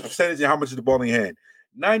 your assist percentage and how much is the ball in your hand.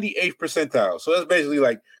 98th percentile. So that's basically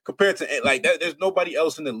like compared to like that, there's nobody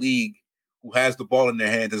else in the league who has the ball in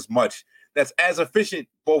their hands as much. That's as efficient,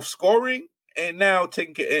 both scoring and now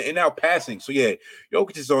passing. So yeah,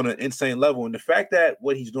 Jokic is on an insane level. And the fact that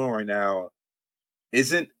what he's doing right now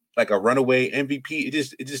isn't like a runaway MVP,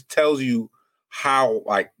 it just tells you how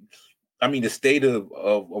the state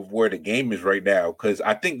of where the game is right now. Because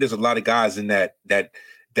I think there's a lot of guys in that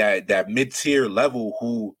mid-tier level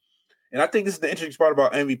who, and I think this is the interesting part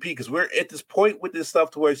about MVP, because we're at this point with this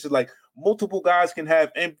stuff to where it's just like multiple guys can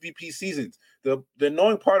have MVP seasons. The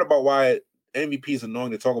annoying part about why MVP is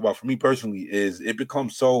annoying to talk about for me personally is it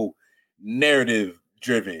becomes so narrative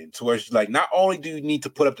driven to where it's like, not only do you need to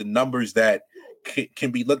put up the numbers that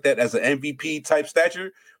can be looked at as an MVP type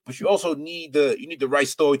stature, but you also need the right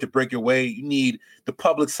story to break your way. You need the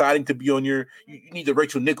public siding to be on you need the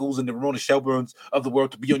Rachel Nichols and the Ramona Shelburnes of the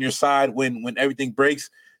world to be on your side when everything breaks.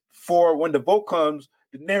 For when the vote comes,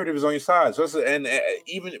 the narrative is on your side. So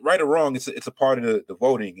even right or wrong, it's a part of the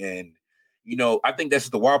voting. And I think that's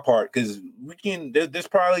the wild part, because there's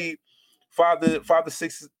probably five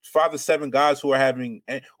to seven guys who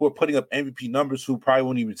are putting up MVP numbers who probably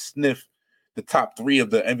won't even sniff the top 3 of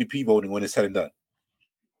the MVP voting when it's said and done.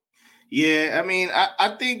 Yeah, I mean,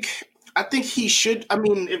 I think he should. I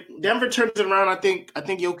mean, if Denver turns it around, I think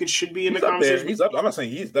Jokic should be in the conversation. He's up. I'm not saying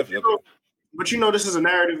he's definitely up there. But this is a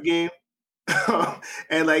narrative game.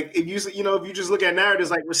 And like if you just look at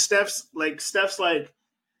narratives, like with Steph's like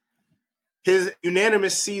his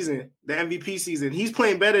unanimous season, the MVP season, he's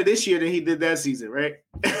playing better this year than he did that season, right?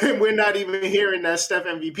 And we're not even hearing that Steph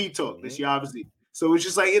MVP talk this year, obviously. So it's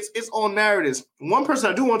just like it's all narratives. One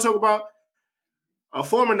person I do want to talk about, a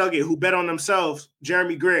former Nugget who bet on themselves,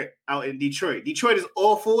 Jeremy Grant out in Detroit. Detroit is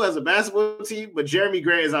awful as a basketball team, but Jeremy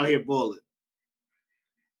Grant is out here balling.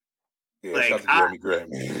 Yeah, shout out to Jeremy Grant,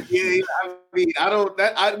 man. Yeah, I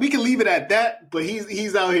mean, we can leave it at that, but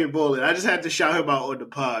he's out here balling. I just had to shout him out on the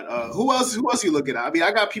pod. Who else you looking at? I mean,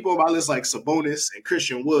 I got people on my list like Sabonis and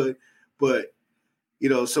Christian Wood, but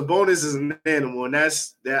Sabonis is an animal, and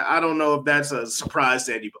that I don't know if that's a surprise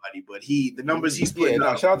to anybody, but the numbers he's putting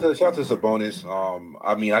up. Shout out to Sabonis.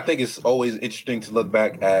 I mean, I think it's always interesting to look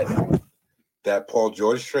back at that Paul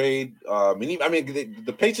George trade.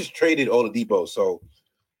 The Pacers traded Oladipo, so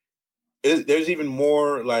there's even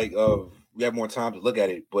more we have more time to look at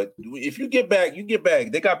it. But if you get back.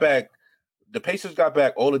 The Pacers got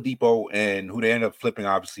back Oladipo and who they ended up flipping,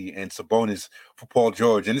 obviously, and Sabonis for Paul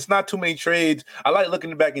George. And it's not too many trades. I like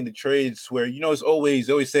looking back into trades where, it's always,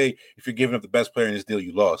 they always say, if you're giving up the best player in this deal,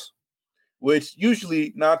 you lost, which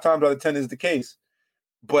usually 9 times out of 10 is the case.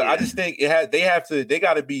 But yeah. I just think they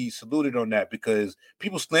got to be saluted on that, because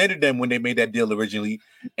people slandered them when they made that deal originally.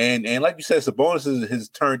 And like you said, Sabonis has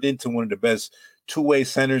turned into one of the best two-way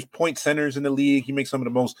centers, point centers in the league. He makes some of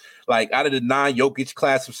the most, out of the non-Jokic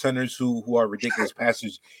class of centers who are ridiculous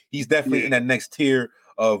passers. He's definitely in that next tier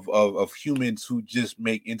of humans who just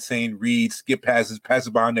make insane reads, skip passes, passes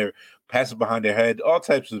behind their head, all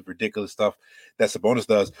types of ridiculous stuff that Sabonis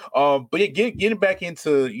does. But yeah, getting back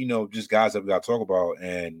into just guys that we got to talk about,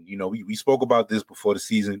 and we spoke about this before the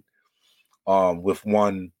season, with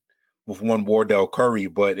one Wardell Curry,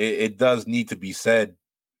 but it does need to be said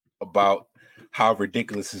about how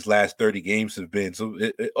ridiculous his last 30 games have been. So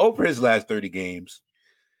over his last 30 games,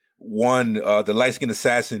 the light-skinned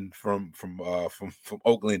assassin from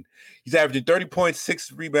Oakland, he's averaging 30 points,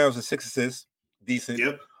 6 rebounds, and 6 assists. Decent.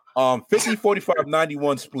 Yep. 50, 45,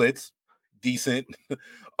 91 splits. Decent.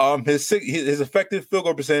 His effective field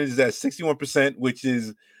goal percentage is at 61%, which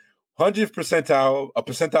is 100th percentile, a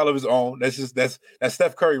percentile of his own. That's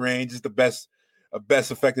Steph Curry range. Is the best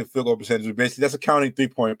effective field goal percentage. Basically, that's a counting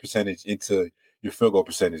 3-point percentage into your field goal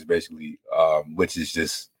percentage, basically, which is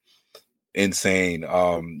just insane.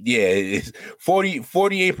 It's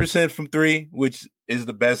 48% from 3, which is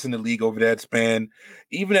the best in the league over that span.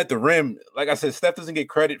 Even at the rim, like I said, Steph doesn't get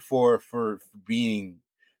credit for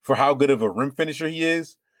how good of a rim finisher he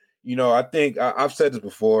is. I think I've said this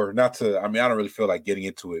before, I don't really feel like getting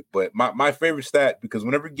into it, but my favorite stat, because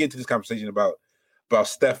whenever we get into this conversation about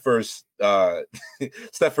Steph versus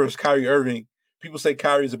Kyrie Irving, people say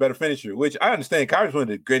Kyrie is a better finisher, which I understand. Kyrie's one of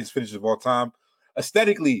the greatest finishers of all time.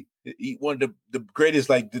 Aesthetically, one of the greatest,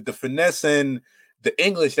 like the finesse and the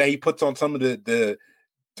English that he puts on some of the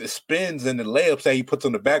spins and the layups that he puts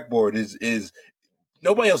on the backboard is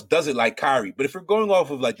nobody else does it like Kyrie. But if we're going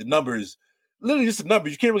off of like the numbers, literally just the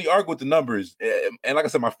numbers, you can't really argue with the numbers. And like I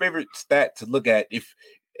said, my favorite stat to look at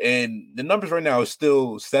and the numbers right now is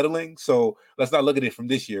still settling. So let's not look at it from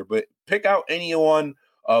this year, but pick out any one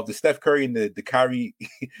of the Steph Curry and the Kyrie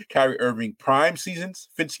Irving prime seasons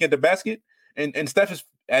finishing at the basket. And Steph is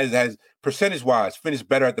as percentage wise finished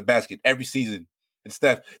better at the basket every season than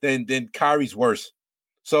Steph than Kyrie's worse.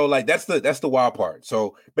 So like that's the wild part.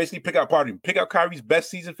 So basically pick out Kyrie's best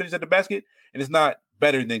season finish at the basket, and it's not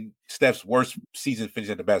better than Steph's worst season finish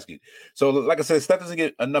at the basket. So like I said, Steph doesn't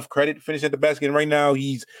get enough credit finishing at the basket. And right now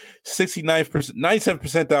he's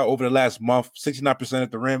 97% out over the last month, 69%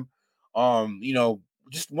 at the rim.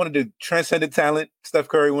 Just one of the transcendent talent, Steph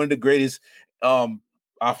Curry, one of the greatest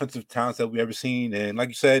offensive talents that we've ever seen. And like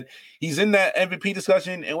you said, he's in that MVP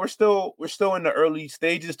discussion, and we're still in the early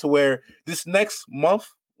stages to where this next month,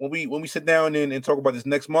 when we sit down and talk about this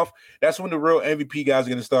next month, that's when the real MVP guys are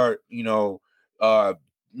going to start,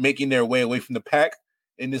 making their way away from the pack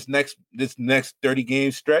in this next 30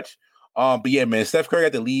 game stretch. But yeah, man, Steph Curry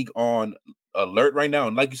got the league on alert right now,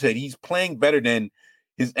 and like you said, he's playing better than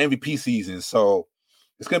his MVP season. So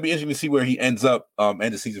it's going to be interesting to see where he ends up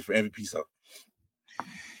end of season for MVP stuff.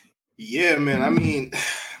 Yeah, man. I mean,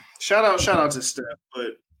 shout out to Steph,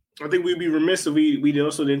 but I think we'd be remiss if we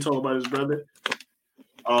also didn't talk about his brother,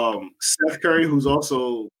 Steph Curry, who's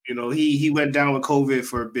also, he went down with COVID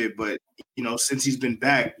for a bit, but since he's been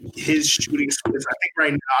back, his shooting splits, I think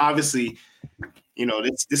right now, obviously,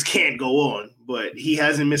 this can't go on, but he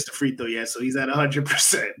hasn't missed a free throw yet, so he's at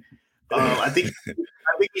 100%. I think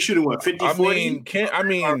he's shooting what, 50, 40?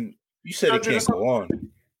 You said it can't go on.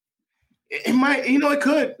 It might, it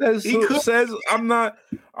could. Says I'm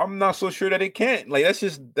not so sure that it can't. Like that's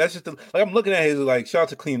just I'm looking at his shout out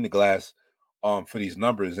to Clean the Glass for these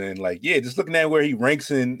numbers, and just looking at where he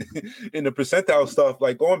ranks in in the percentile stuff,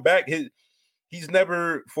 like going back, he's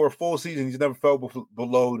never for a full season, he's never fell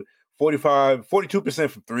below 42%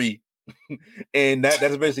 from three. And that's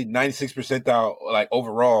basically 96 percentile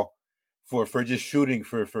overall for just shooting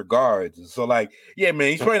for guards. So yeah,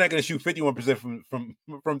 man, he's probably not going to shoot 51%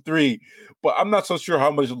 from three, but I'm not so sure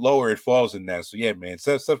how much lower it falls in that. So yeah, man,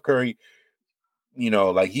 Steph Curry, we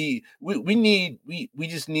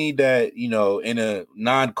just need that, in a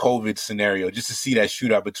non-COVID scenario, just to see that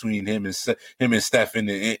shootout between him and Steph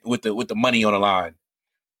with the money on the line.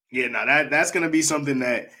 Yeah, no, that's going to be something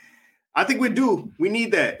that I think we do. We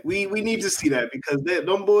need that. We need to see that because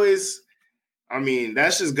them boys. I mean,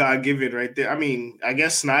 that's just God-given right there. I mean, I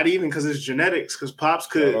guess not even because it's genetics, because Pops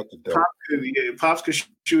could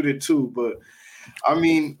shoot it too. But, I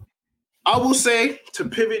mean, I will say, to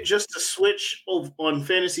pivot just to switch on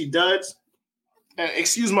Fantasy Duds,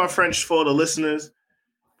 excuse my French for the listeners,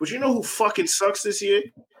 but you know who fucking sucks this year?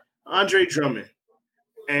 Andre Drummond.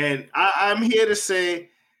 And I'm here to say,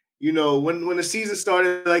 when the season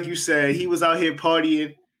started, like you said, he was out here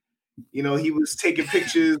partying. He was taking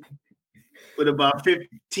pictures with about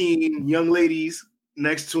 15 young ladies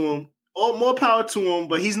next to him. Oh, more power to him,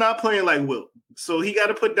 but he's not playing like Will. So he got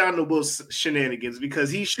to put down the Will shenanigans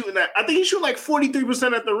because he's shooting I think he's shooting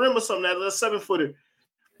 43% at the rim or something. That's a 7-footer.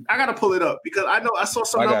 I got to pull it up because I know I saw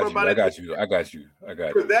some number about it. I got you.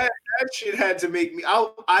 That shit had to make me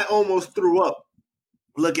out. I almost threw up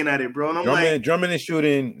looking at it, bro. And I'm Drummond is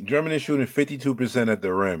shooting 52% at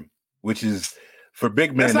the rim, which is for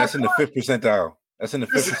big men. That's in the fifth percentile. That's in the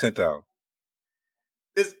fifth percentile.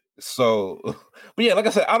 So, but yeah, like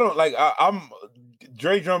I said, I don't I'm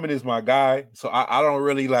Dre Drummond is my guy, so I don't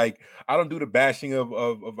really I don't do the bashing of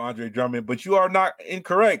Andre Drummond, but you are not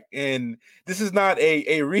incorrect, and this is not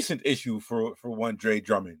a recent issue for one Dre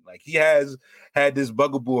Drummond. He has had this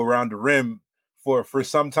bugaboo around the rim for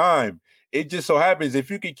some time. It just so happens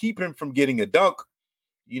if you can keep him from getting a dunk,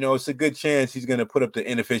 it's a good chance he's gonna put up the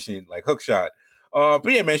inefficient hook shot.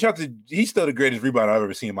 But yeah, man, he's still the greatest rebounder I've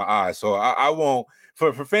ever seen in my eyes. So I won't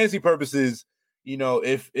for fantasy purposes,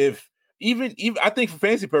 if even I think for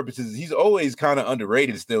fantasy purposes, he's always kind of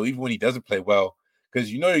underrated still, even when he doesn't play well,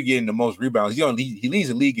 because you're getting the most rebounds. He leads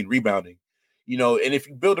the league in rebounding, and if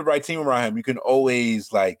you build the right team around him, you can always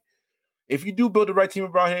if you do build the right team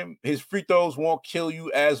around him, his free throws won't kill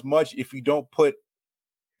you as much if you don't put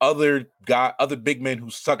other big men who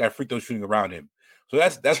suck at free throw shooting around him. So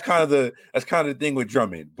that's kind of the thing with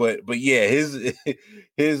Drummond, but yeah, his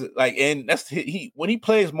and that's when he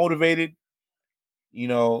plays motivated,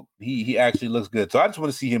 he actually looks good. So I just want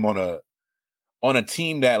to see him on on a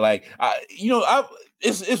team that like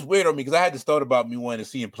it's weird on me because I had this thought about me wanting to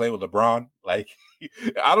see him play with LeBron. Like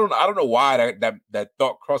I don't know why that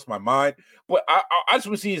thought crossed my mind, but I just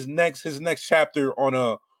want to see his next chapter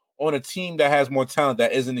on a team that has more talent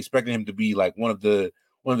that isn't expecting him to be like one of the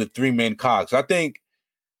three main cogs. I think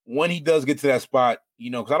when he does get to that spot,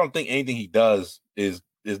 because I don't think anything he does is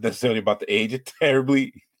necessarily about to age it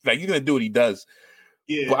terribly. Like he's gonna do what he does.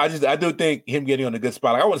 Yeah. But I do think him getting on a good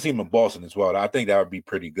spot. Like I want to see him in Boston as well. I think that would be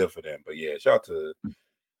pretty good for them. But yeah, I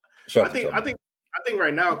think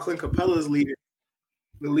right now Clint Capella is leading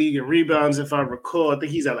the league in rebounds, if I recall. I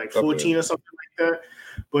think he's at like 14 or something like that.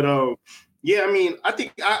 But yeah, I mean, I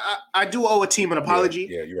think I do owe a team an apology.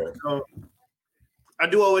 Yeah, you're right. I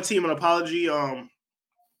do owe a team an apology. The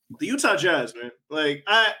Utah Jazz, man. Like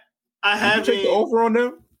I have take the over on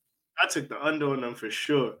them. I took the under on them for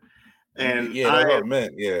sure. And yeah, that's what I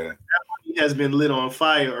meant. Yeah, that money has been lit on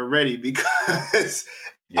fire already because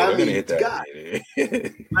I mean, hit that. God,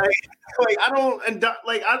 like I don't, and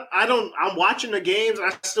like I don't. I'm watching the games.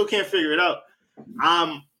 I still can't figure it out.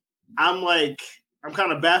 I'm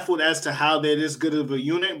kind of baffled as to how they're this good of a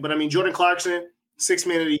unit. But I mean, Jordan Clarkson, 6th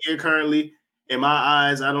man of the year currently. In my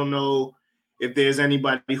eyes, I don't know if there's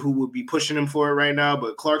anybody who would be pushing him for it right now.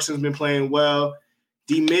 But Clarkson's been playing well.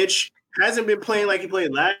 D. Mitch hasn't been playing like he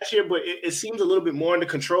played last year, but it seems a little bit more under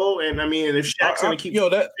control. And I mean, if Shaq's gonna keep,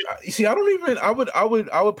 I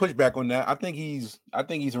would push back on that. I think he's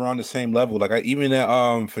around the same level. Like even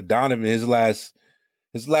for Donovan, his last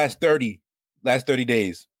 30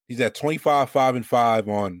 days, he's at 25, 5 and 5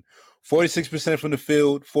 on 46% from the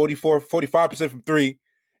field, 45% from three,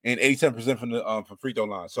 and 87% from the from free throw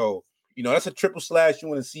line. So that's a triple slash you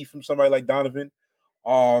want to see from somebody like Donovan.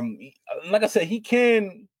 Like I said, he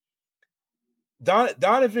can.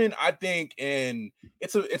 Donovan, I think, and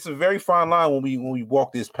it's a very fine line when we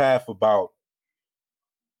walk this path about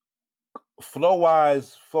flow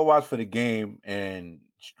wise for the game, and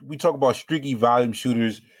we talk about streaky volume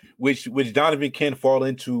shooters, which Donovan can fall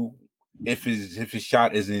into if his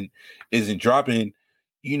shot isn't dropping.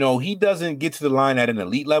 He doesn't get to the line at an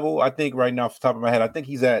elite level. I think right now, off the top of my head, I think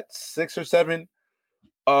he's at 6 or 7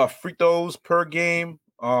 free throws per game.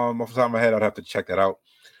 Off the top of my head, I'd have to check that out.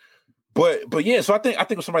 But yeah, so I think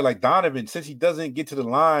with somebody like Donovan, since he doesn't get to the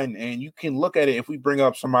line, and you can look at it if we bring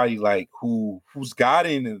up somebody like who's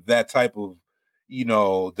gotten that type of,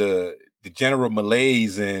 the general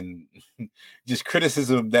malaise and just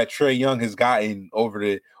criticism that Trae Young has gotten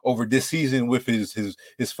over this season with his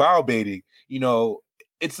foul baiting,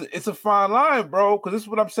 it's a fine line, bro. Because this is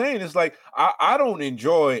what I'm saying. It's like I don't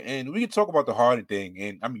enjoy, and we can talk about the Harden thing,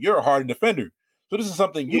 and I mean you're a Harden defender, so this is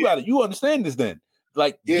something you understand this then.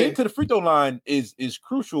 Like getting to the free throw line is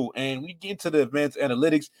crucial, and when you get into the advanced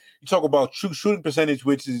analytics, you talk about true shooting percentage,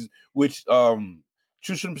 which true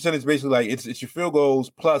shooting percentage basically like it's your field goals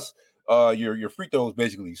plus your free throws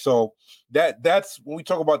basically. So that's when we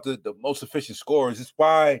talk about the most efficient scores. It's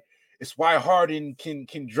why Harden can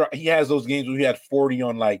drop. He has those games where he had 40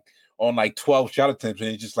 on 12 shot attempts,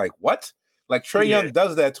 and it's just like what? Like Trae Young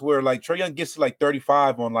does that to where like Trae Young gets to like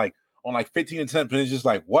 35 on 15 attempts, and it's just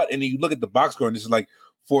like what? And then you look at the box score, and this is like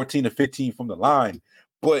 14 to 15 from the line.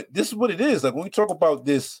 But this is what it is. Like when we talk about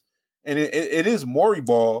this, and it is Morey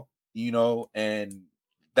ball, and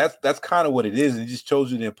that's kind of what it is. And it just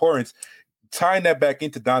shows you the importance. Tying that back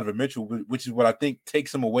into Donovan Mitchell, which is what I think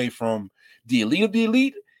takes him away from the elite of the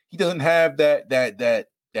elite. He doesn't have that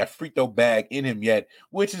free throw bag in him yet,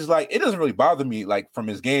 which is like, it doesn't really bother me like from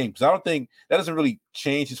his game, because I don't think that doesn't really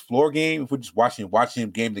change his floor game if we're just watching him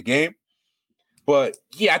game to game. But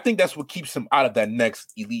yeah, I think that's what keeps him out of that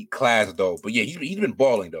next elite class though. But yeah, he's been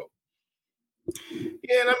balling though.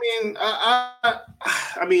 Yeah, and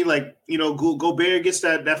I mean, like, Gobert gets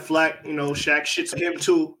that flack, Shaq shits him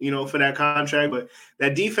too, for that contract, but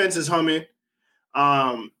that defense is humming.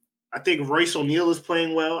 I think Royce O'Neal is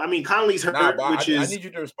playing well. I mean, Conley's hurt, I need you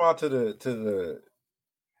to respond to the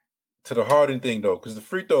Harden thing though, because the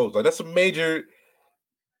free throws, like that's a major.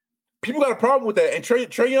 People got a problem with that, and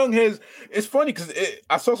Trae Young has. It's funny because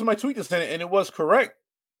I saw somebody tweet this and it was correct.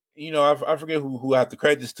 I forget who I have to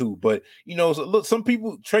credit this to, but look, some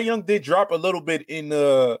people, Trae Young did drop a little bit in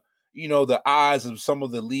the eyes of some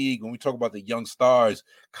of the league when we talk about the young stars,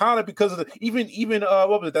 kind of because of the even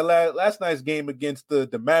what was it, that last night's game against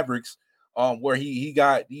the Mavericks, where he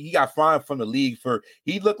got fined from the league for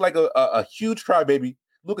he looked like a huge crybaby.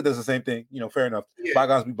 Luka does the same thing, fair enough. Yeah.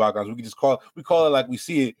 Bygones be bygones. We can just call it like we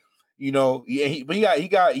see it. He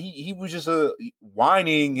was just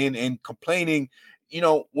whining and complaining.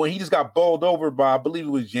 When he just got bowled over by, I believe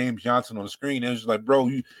it was James Johnson on the screen, it was just like, bro,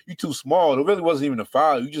 you too small. It really wasn't even a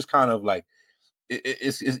foul. You just kind of like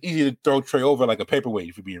it's easy to throw Trey over like a paperweight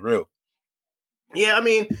if you're being real. Yeah, I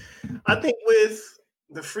mean, I think with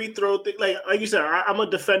the free throw thing, like you said, I'm a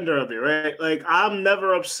defender of it, right? Like I'm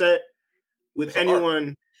never upset with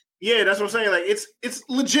anyone. Yeah, that's what I'm saying. Like it's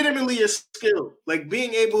legitimately a skill. Like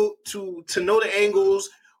being able to know the angles,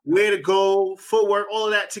 where to go, footwork, all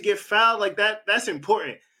of that to get fouled, like that's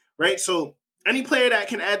important, right? So any player that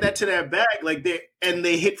can add that to their bag, like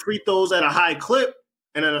they hit free throws at a high clip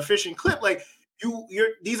and an efficient clip, like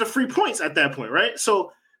these are free points at that point, right?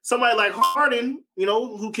 So somebody like Harden,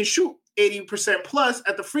 who can shoot 80% plus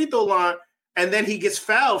at the free throw line, and then he gets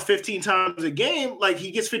fouled 15 times a game, like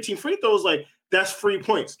he gets 15 free throws, like that's free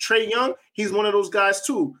points. Trae Young, he's one of those guys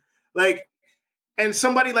too. Like, and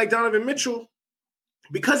somebody like Donovan Mitchell,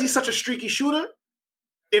 because he's such a streaky shooter,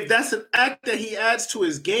 if that's an act that he adds to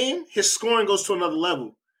his game, his scoring goes to another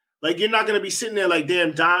level. Like, you're not going to be sitting there like,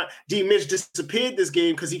 damn, D. Mitch disappeared this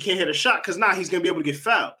game because he can't hit a shot, because now he's going to be able to get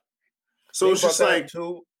fouled. So it's just like...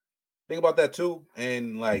 Think about that too.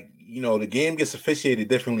 And like, the game gets officiated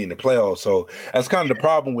differently in the playoffs. So that's kind of the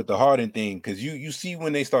problem with the Harden thing, because you see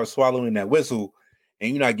when they start swallowing that whistle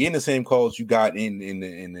and you're not getting the same calls you got in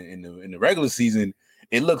the regular season,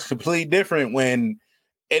 it looks completely different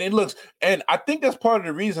and I think that's part of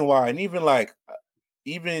the reason why. And even like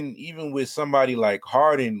even with somebody like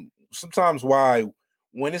Harden, sometimes why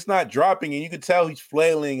when it's not dropping and you can tell he's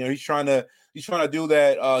flailing or he's trying to do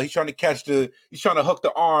that. He's trying to hook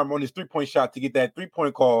the arm on his 3-point shot to get that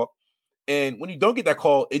 3-point call. And when you don't get that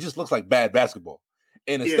call, it just looks like bad basketball.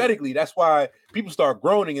 And aesthetically, that's why people start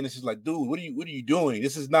groaning. And it's just like, dude, what are you doing?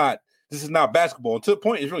 This is not basketball. And to the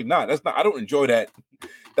point, it's really not. That's not. I don't enjoy that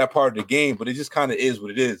part of the game, but it just kind of is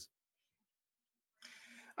what it is.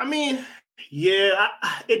 I mean, yeah,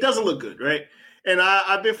 it doesn't look good, right? And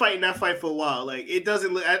I've been fighting that fight for a while. Like, it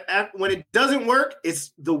doesn't look when it doesn't work,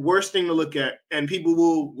 it's the worst thing to look at, and people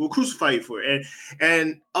will crucify you for it.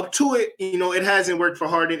 And up to it, it hasn't worked for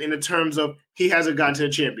Harden in the terms of he hasn't gotten to a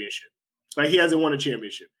championship. Like, he hasn't won a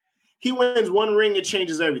championship. He wins one ring, it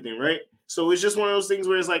changes everything, right? So it's just one of those things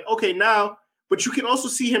where it's like, okay, now, but you can also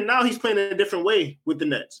see him now. He's playing in a different way with the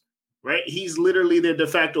Nets, right? He's literally their de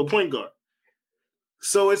facto point guard.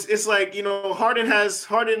 So it's like,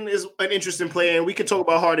 Harden is an interesting player, and we could talk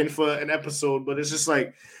about Harden for an episode, but it's just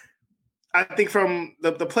like, I think from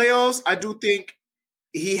the playoffs, I do think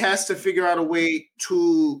he has to figure out a way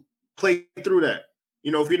to play through that.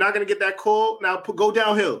 If you're not going to get that call, now go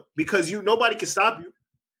downhill, because nobody can stop you.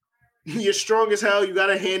 You're strong as hell. You got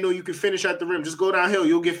a handle. You can finish at the rim. Just go downhill.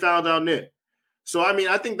 You'll get fouled down there. So, I mean,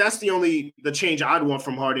 I think that's the change I'd want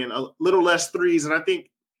from Harden, a little less threes. And I think,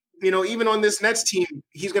 even on this Nets team,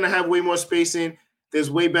 he's going to have way more spacing.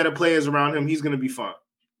 There's way better players around him. He's going to be fine.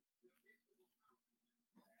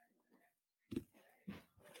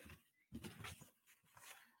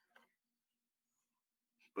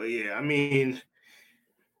 But yeah, I mean,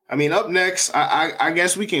 up next, I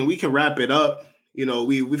guess we can wrap it up.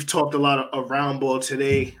 We've talked a lot of round ball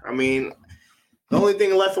today. I mean, the only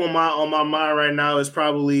thing left on my mind right now is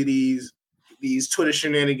probably these Twitter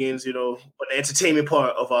shenanigans, on the entertainment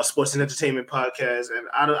part of our sports and entertainment podcast. And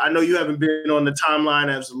I know you haven't been on the timeline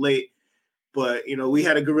as of late, but we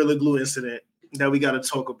had a Gorilla Glue incident that we got to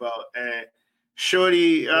talk about. And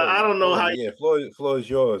Shorty, I don't know how. Yeah, floor is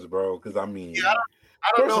yours, bro. Because I mean, yeah,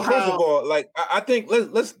 I don't know how. First of all, like I think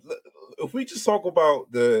let's if we just talk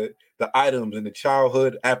about the items and the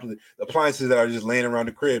childhood appliances that are just laying around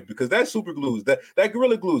the crib, because that super glue, that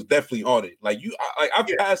Gorilla Glue is definitely on it. Like I've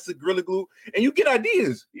passed the Gorilla Glue, and you get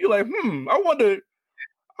ideas. You're like, I wonder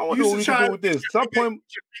what we can do with this. Some point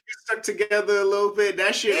stuck together a little bit.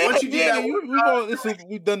 That shit. Yeah, once you do that,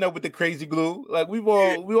 we've done that with the crazy glue. Like we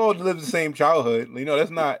all lived the same childhood.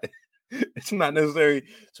 That's not. It's not necessarily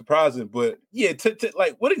surprising, but yeah,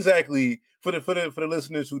 like what exactly for the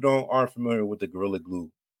listeners who aren't familiar with the Gorilla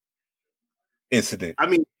Glue incident. I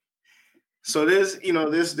mean, so there's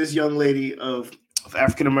this young lady of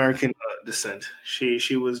African American descent.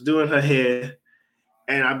 She was doing her hair,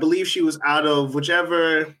 and I believe she was out of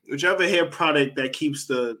whichever hair product that keeps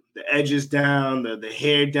the edges down, the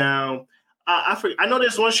hair down. I know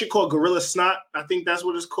there's one shit called Gorilla Snot. I think that's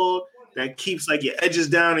what it's called. That keeps like your edges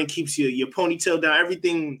down and keeps your ponytail down.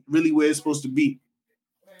 Everything really where it's supposed to be.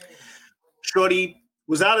 Shorty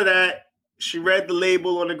was out of that. She read the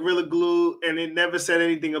label on the Gorilla Glue, and it never said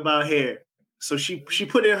anything about hair. So she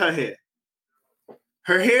put in her hair.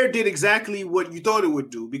 Her hair did exactly what you thought it would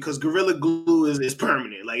do, because Gorilla Glue is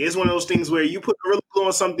permanent. Like, it's one of those things where you put Gorilla Glue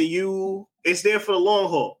on something, it's there for the long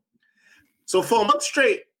haul. So for a month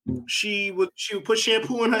straight, she would put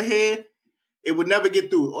shampoo in her hair. It would never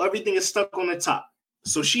get through. Everything is stuck on the top.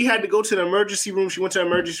 So she had to go to the emergency room. She went to the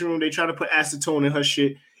emergency room. They tried to put acetone in her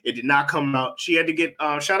shit. It did not come out. She had to get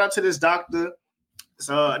shout out to this doctor.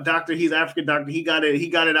 So doctor, he's an African doctor. He got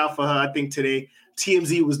it out for her, I think, today.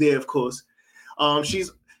 TMZ was there, of course.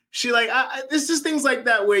 She like, it's just things like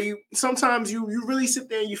that where you sometimes you really sit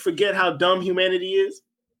there and you forget how dumb humanity is.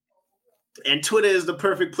 And Twitter is the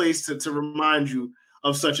perfect place to remind you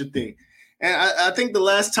of such a thing. And I think the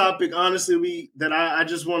last topic, honestly, I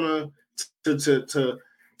just want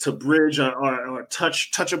to bridge or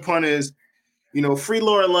touch upon is, free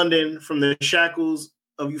Lauren London from the shackles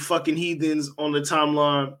of you fucking heathens on the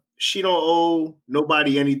timeline. She don't owe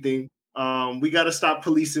nobody anything. We got to stop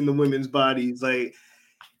policing the women's bodies. Like,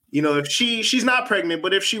 if she's not pregnant,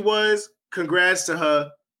 but if she was, congrats to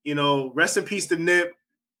her. Rest in peace to Nip.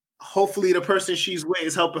 Hopefully the person she's with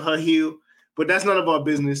is helping her heal, but that's none of our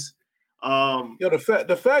business.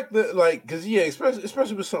 The fact that, like, because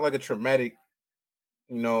especially with something like a traumatic,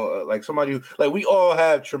 like somebody who, like, we all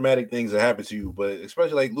have traumatic things that happen to you, but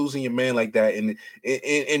especially like losing your man like that and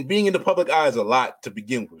being in the public eye is a lot to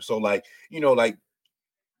begin with. So like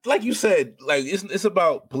you said, like it's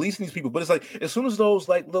about policing these people, but it's like as soon as those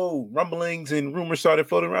like little rumblings and rumors started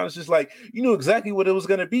floating around, it's just like you knew exactly what it was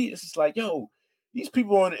gonna be. It's just like, yo, these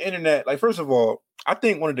people on the internet, like, first of all, I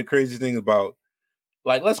think one of the craziest things about,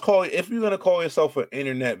 like, let's call it, if you're going to call yourself an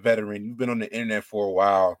internet veteran, you've been on the internet for a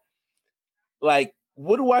while, like,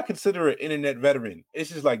 what do I consider an internet veteran? It's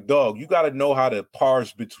just like, dog, you got to know how to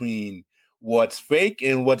parse between what's fake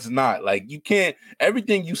and what's not. Like, you can't,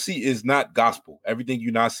 everything you see is not gospel. Everything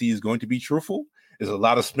you not see is going to be truthful. There's a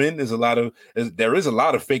lot of spin. There is a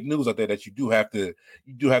lot of fake news out there that you do have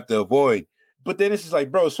to avoid. But then it's just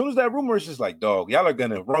like, bro, as soon as that rumor is just like, dog, y'all are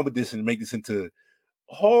gonna run with this and make this into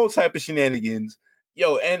a whole type of shenanigans.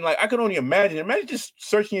 Yo, and like I can only imagine just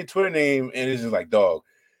searching your Twitter name and it's just like, dog,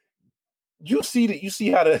 you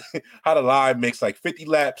see how the lie makes like 50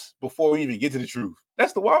 laps before we even get to the truth.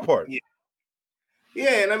 That's the wild part.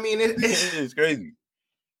 Yeah, and I mean it's crazy.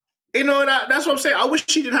 That's what I'm saying. I wish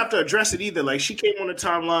she didn't have to address it either. Like, she came on the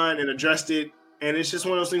timeline and addressed it, and it's just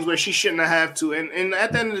one of those things where she shouldn't have to. And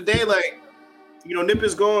at the end of the day, like, Nip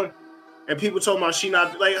is gone, and people talking about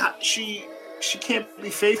she can't be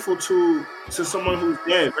faithful to someone who's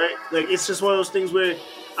dead, right? Like, it's just one of those things where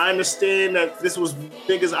I understand that this was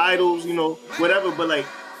Niggas' idols, whatever, but like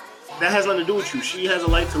that has nothing to do with you. She has a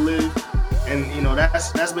life to live, and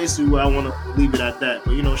that's basically where I want to leave it at that.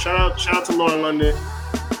 But shout out to Lauren London.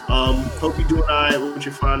 Hope you're doing all right with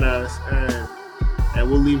your fine ass, and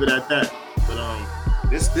we'll leave it at that. But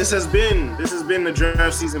This has been the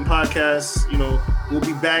Draft Season Podcast. We'll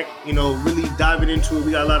be back, really diving into it.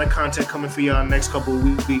 We got a lot of content coming for y'all next couple of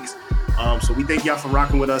weeks. So we thank y'all for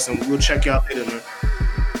rocking with us, and we'll check y'all later, man.